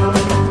but cry?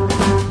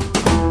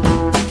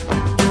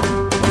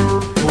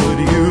 Would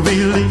you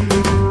believe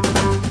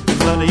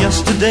that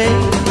yesterday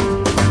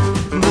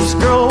this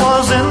girl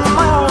was in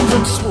my arms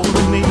and swore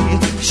to me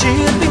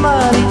she'd be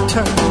mine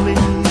eternally,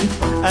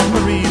 and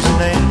Marie's the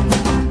name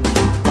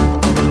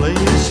of her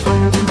latest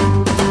flame.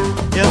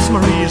 Yes,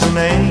 Marie's the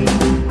name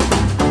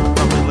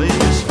of her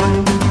latest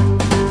flame.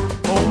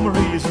 Oh,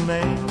 Marie's the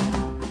name.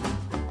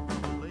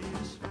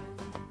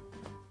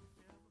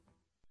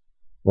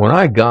 When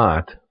I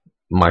got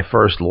my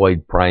first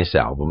Lloyd Price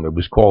album, it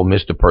was called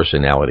Mr.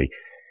 Personality.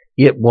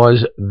 It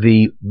was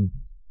the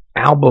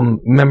album,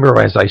 remember,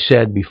 as I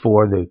said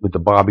before, with the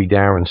Bobby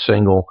Darin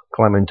single,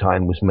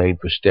 Clementine, was made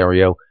for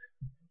stereo.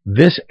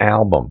 This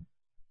album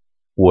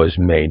was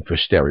made for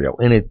stereo,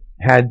 and it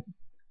had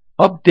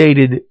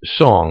updated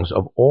songs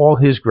of all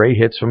his great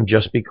hits from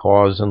Just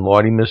Because and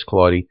Lordy Miss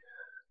Claudie,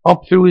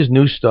 up through his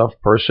new stuff,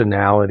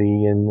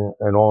 Personality,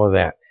 and all of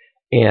that.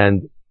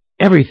 And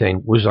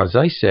everything was, as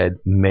I said,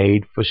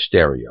 made for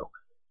stereo.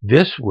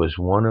 This was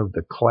one of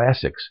the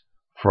classics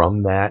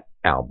from that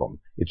album.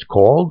 It's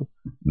called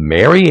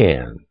Mary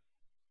Ann.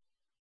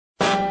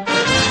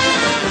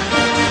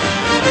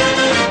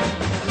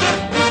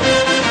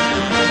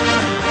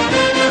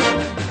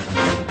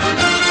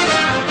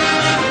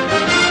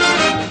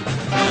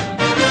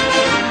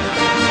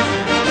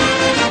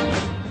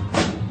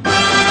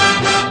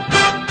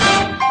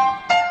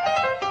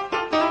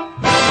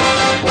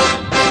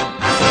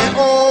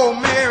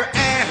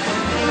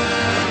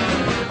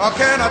 Or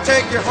can I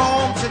take you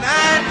home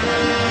tonight?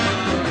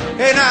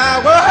 Hey now,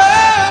 whoa,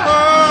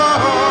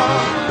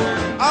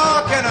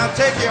 oh, can I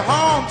take you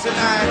home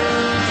tonight?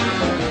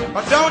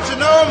 But don't you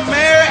know,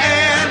 Mary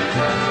Ann,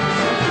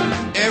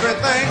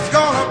 everything's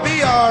gonna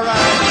be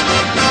alright.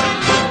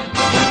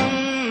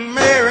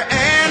 Mary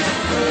Ann,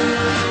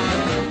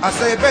 I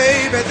say,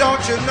 baby,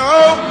 don't you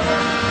know?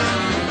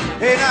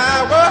 Hey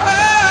now, whoa,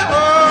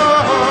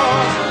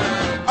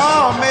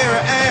 oh,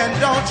 Mary Ann,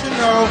 don't you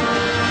know?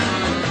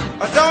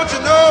 Don't you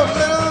know,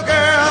 little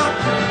girl,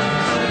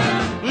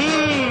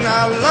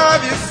 I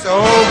love you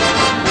so.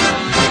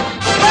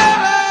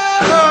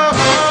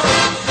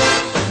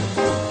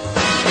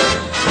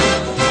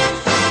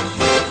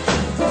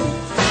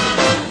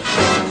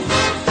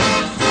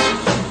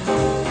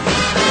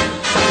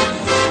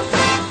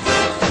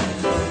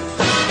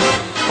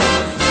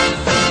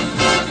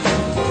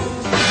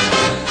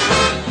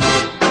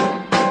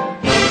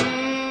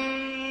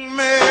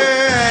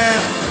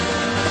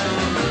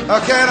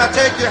 Can I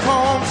take you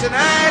home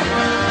tonight?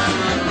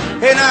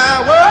 Hey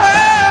now,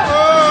 whoa,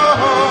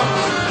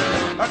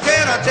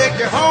 can I take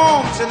you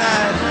home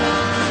tonight?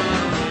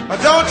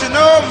 Don't you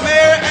know,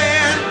 Mary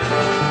Ann,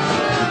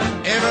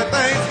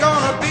 everything's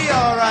gonna be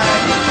alright.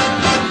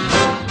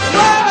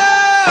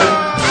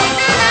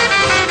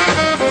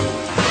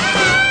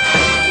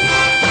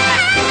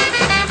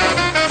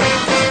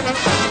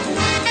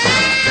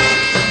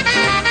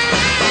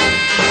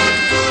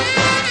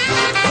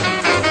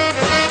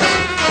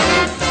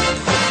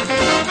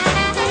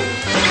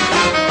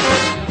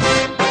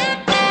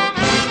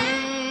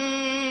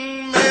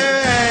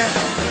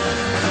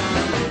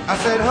 I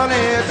said, honey,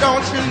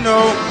 don't you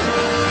know?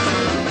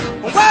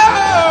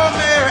 Whoa,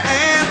 Mary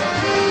Ann,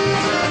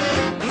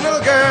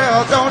 little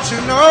girl, don't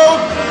you know?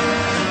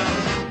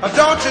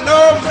 Don't you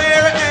know,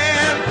 Mary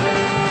Ann?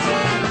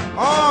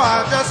 Oh,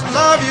 I just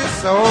love you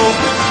so.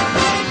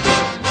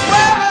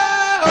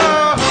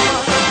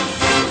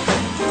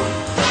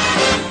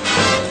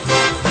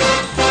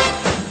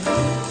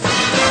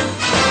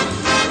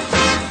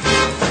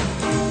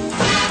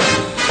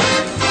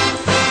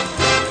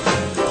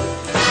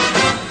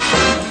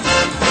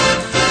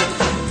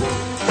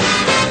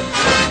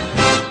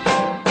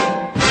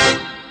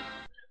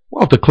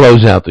 To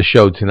close out the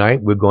show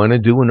tonight, we're going to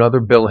do another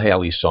Bill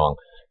Haley song.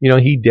 You know,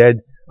 he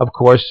did, of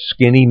course,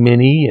 Skinny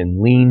Minnie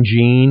and Lean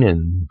Jean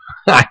and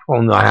I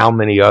don't know how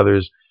many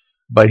others,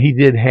 but he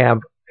did have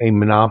a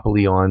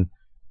monopoly on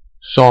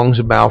songs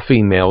about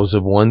females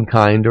of one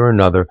kind or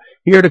another.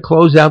 Here to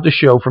close out the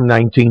show from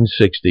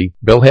 1960,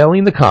 Bill Haley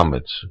and the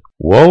Comets,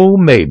 Whoa,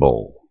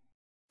 Mabel.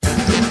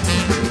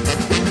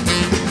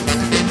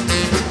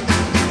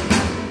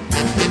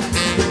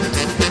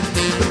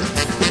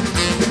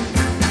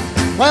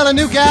 Well, a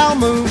new gal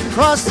moved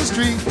across the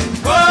street.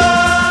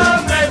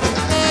 Whoa, Mabel.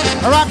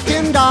 A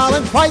rockin' doll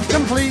and quite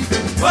complete.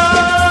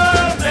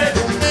 Whoa,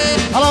 Mabel.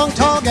 A long,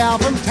 tall gal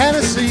from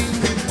Tennessee.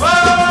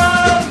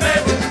 Whoa,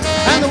 Mabel.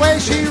 And the way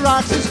she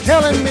rocks is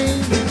killing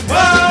me.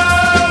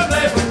 Whoa,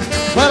 Mabel.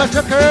 Well, I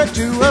took her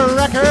to a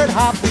record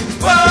hop.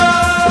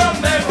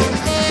 Whoa, Mabel.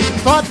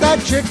 Thought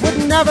that chick would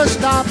never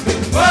stop.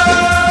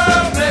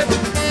 Whoa, Mabel.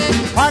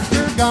 Parked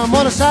her gum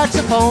a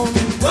saxophone.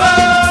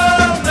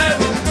 Whoa,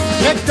 Mabel.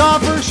 Kicked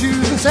off her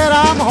shoes and said,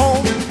 I'm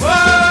home.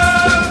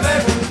 Whoa,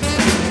 Mabel.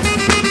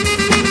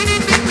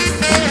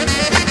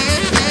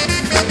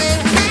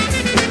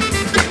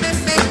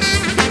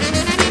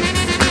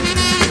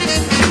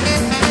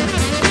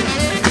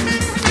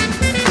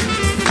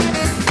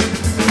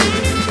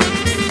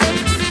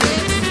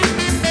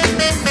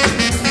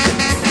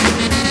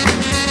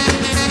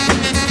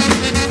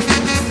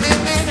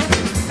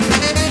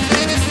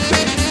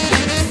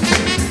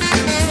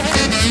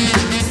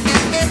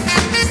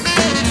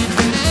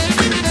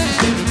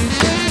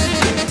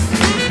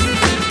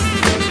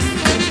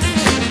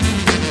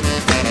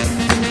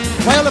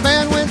 Well, the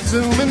band went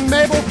zoom and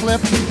Mabel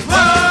flipped.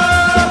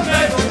 Whoa,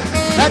 Mabel.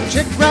 That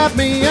chick grabbed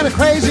me in a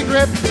crazy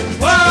grip.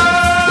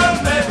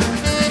 Whoa,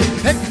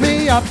 Mabel. Picked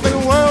me up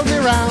and whirled me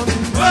round.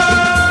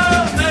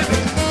 Whoa, Mabel.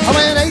 I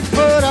went 8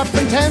 foot up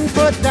and 10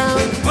 foot down.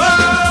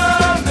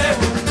 Whoa,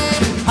 Mabel.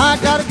 I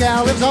got a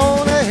gal lives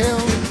on a hill.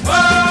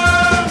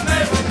 Whoa,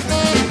 Mabel.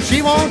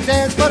 She won't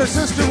dance, but her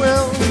sister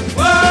will.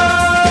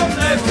 Whoa,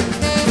 Mabel.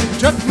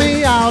 Took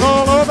me out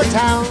all over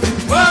town.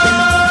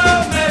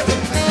 Whoa, Mabel.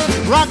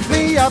 Rocked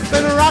me up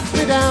and rocked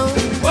me down.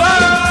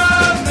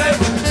 Whoa,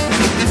 Mabel.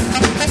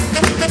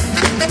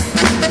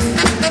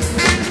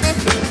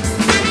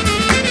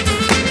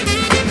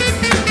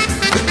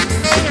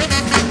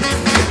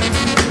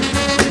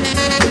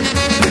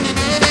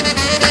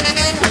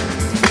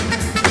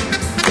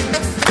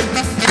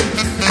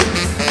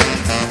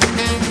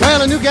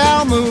 Well, a new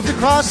gal moved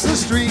across the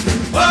street.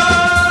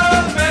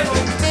 Whoa, Mabel.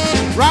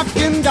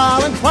 Rockin'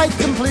 darling, quite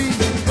complete.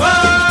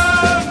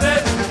 Whoa,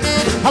 Mabel.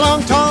 A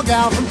long, tall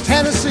gal from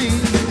Tennessee.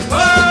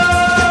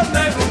 Whoa,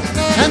 Mabel.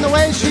 And the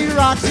way she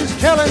rocks is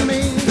killing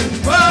me.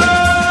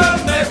 Whoa,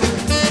 Mabel.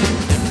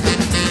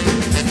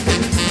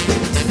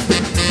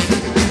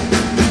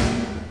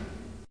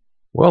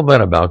 Well,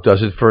 that about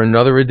does it for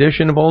another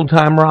edition of Old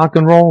Time Rock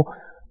and Roll.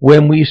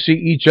 When we see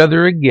each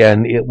other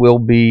again, it will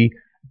be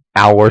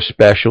our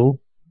special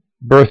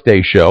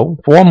birthday show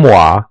for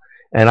moi,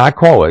 and I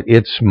call it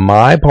It's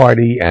My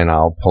Party, and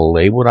I'll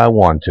play what I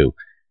want to.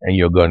 And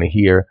you're going to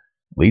hear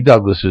Lee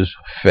Douglas's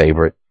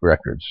favorite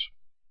records.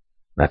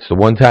 That's the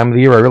one time of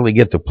the year I really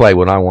get to play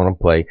what I want to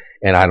play,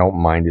 and I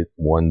don't mind it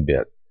one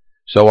bit.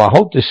 So I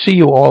hope to see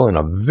you all in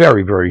a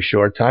very, very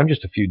short time,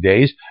 just a few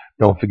days.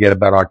 Don't forget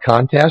about our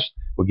contest.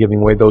 We're giving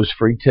away those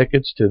free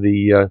tickets to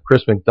the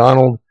Chris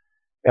McDonald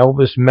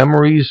Elvis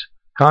Memories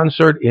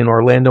concert in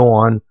Orlando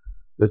on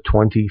the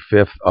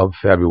 25th of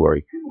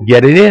February.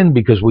 Get it in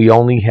because we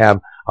only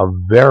have a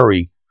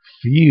very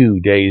few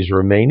days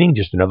remaining,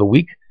 just another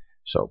week.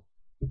 So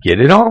get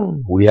it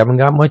on. We haven't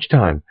got much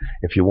time.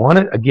 If you want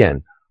it,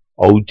 again,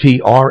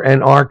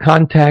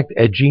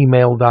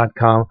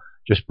 otrnrcontact@gmail.com.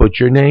 Just put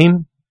your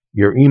name,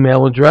 your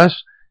email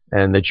address,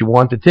 and that you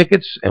want the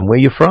tickets and where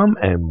you're from,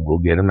 and we'll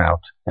get them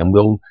out. And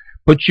we'll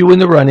put you in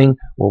the running.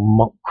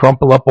 We'll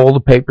crumple up all the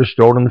papers,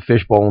 throw it in the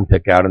fishbowl, and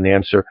pick out an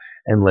answer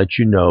and let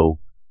you know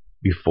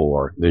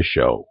before the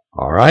show.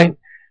 All right?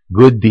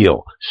 Good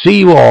deal. See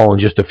you all in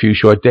just a few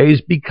short days.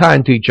 Be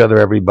kind to each other,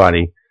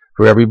 everybody.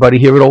 For everybody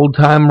here at Old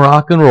Time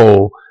Rock and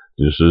Roll,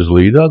 this is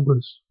Lee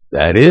Douglas.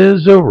 That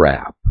is a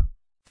wrap.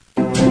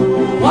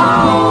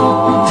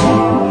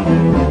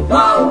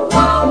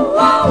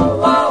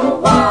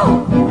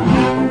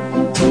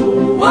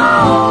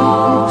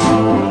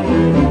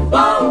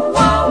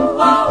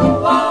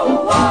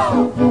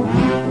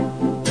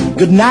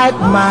 Good night,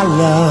 my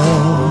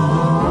love.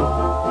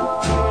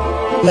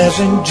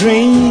 Pleasant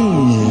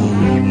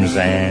dreams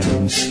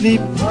and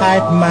sleep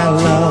tight, my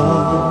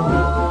love.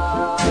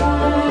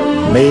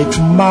 May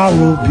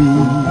tomorrow be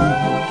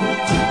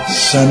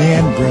sunny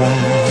and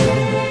bright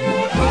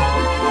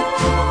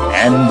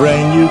and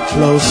bring you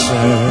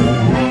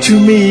closer to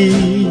me.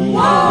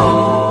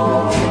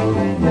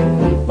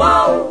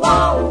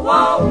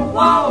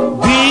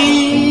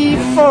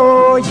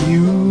 Before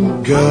you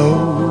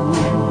go,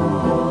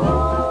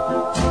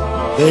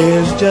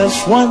 there's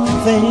just one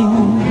thing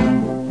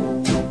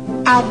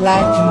I'd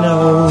like to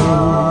know.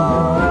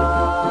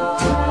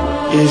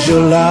 Is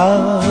your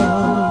love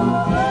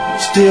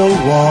still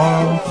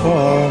warm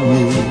for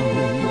me?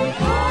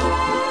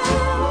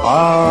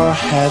 Or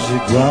has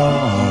it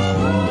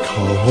grown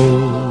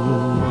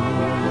cold?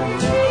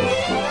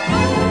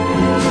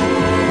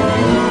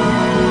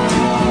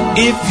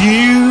 If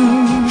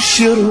you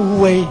should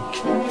awake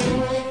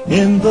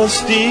in the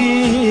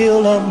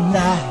still of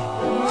night,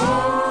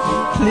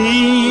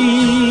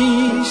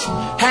 please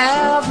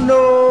have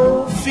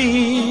no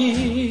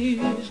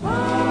fears,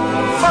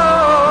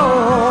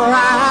 for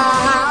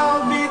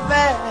I'll be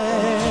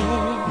there.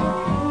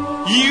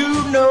 You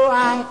know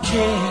I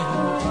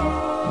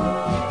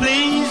care.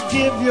 Please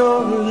give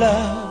your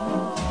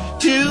love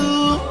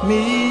to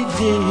me,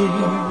 dear,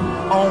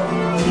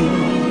 only.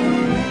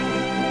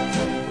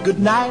 Good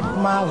night,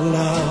 my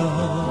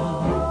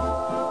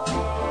love.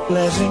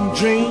 Pleasant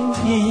dreams.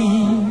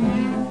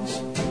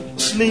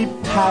 Sleep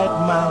tight,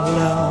 my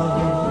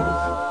love.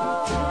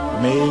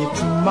 May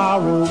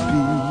tomorrow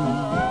be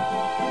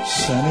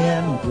sunny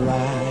and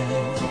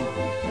bright,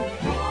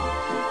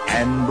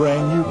 and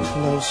bring you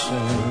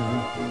closer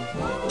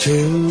to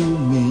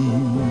me.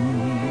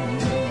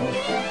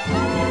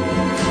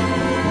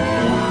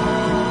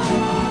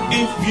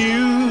 If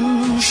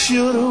you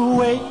should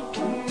awake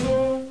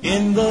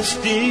in the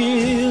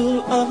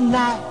still of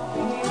night,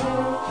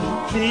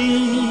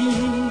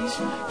 please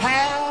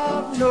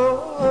have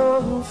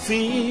no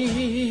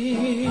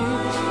fear,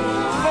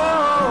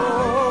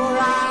 for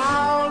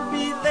I'll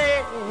be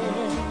there.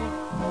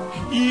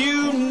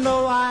 You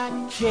know I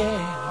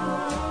care.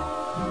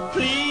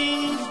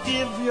 Please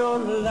give your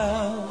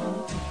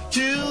love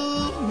to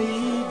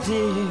me,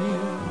 dear,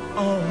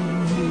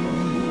 only.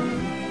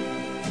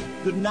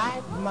 Good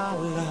night, my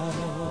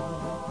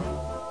love.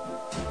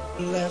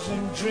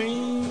 Pleasant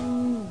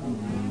dreams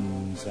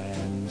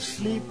and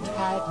sleep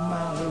tight,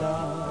 my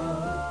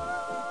love.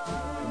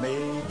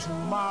 May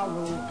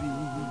tomorrow be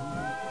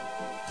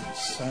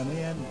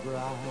sunny and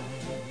bright,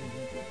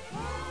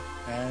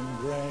 and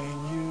bring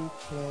you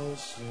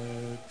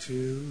closer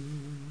to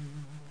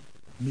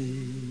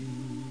me.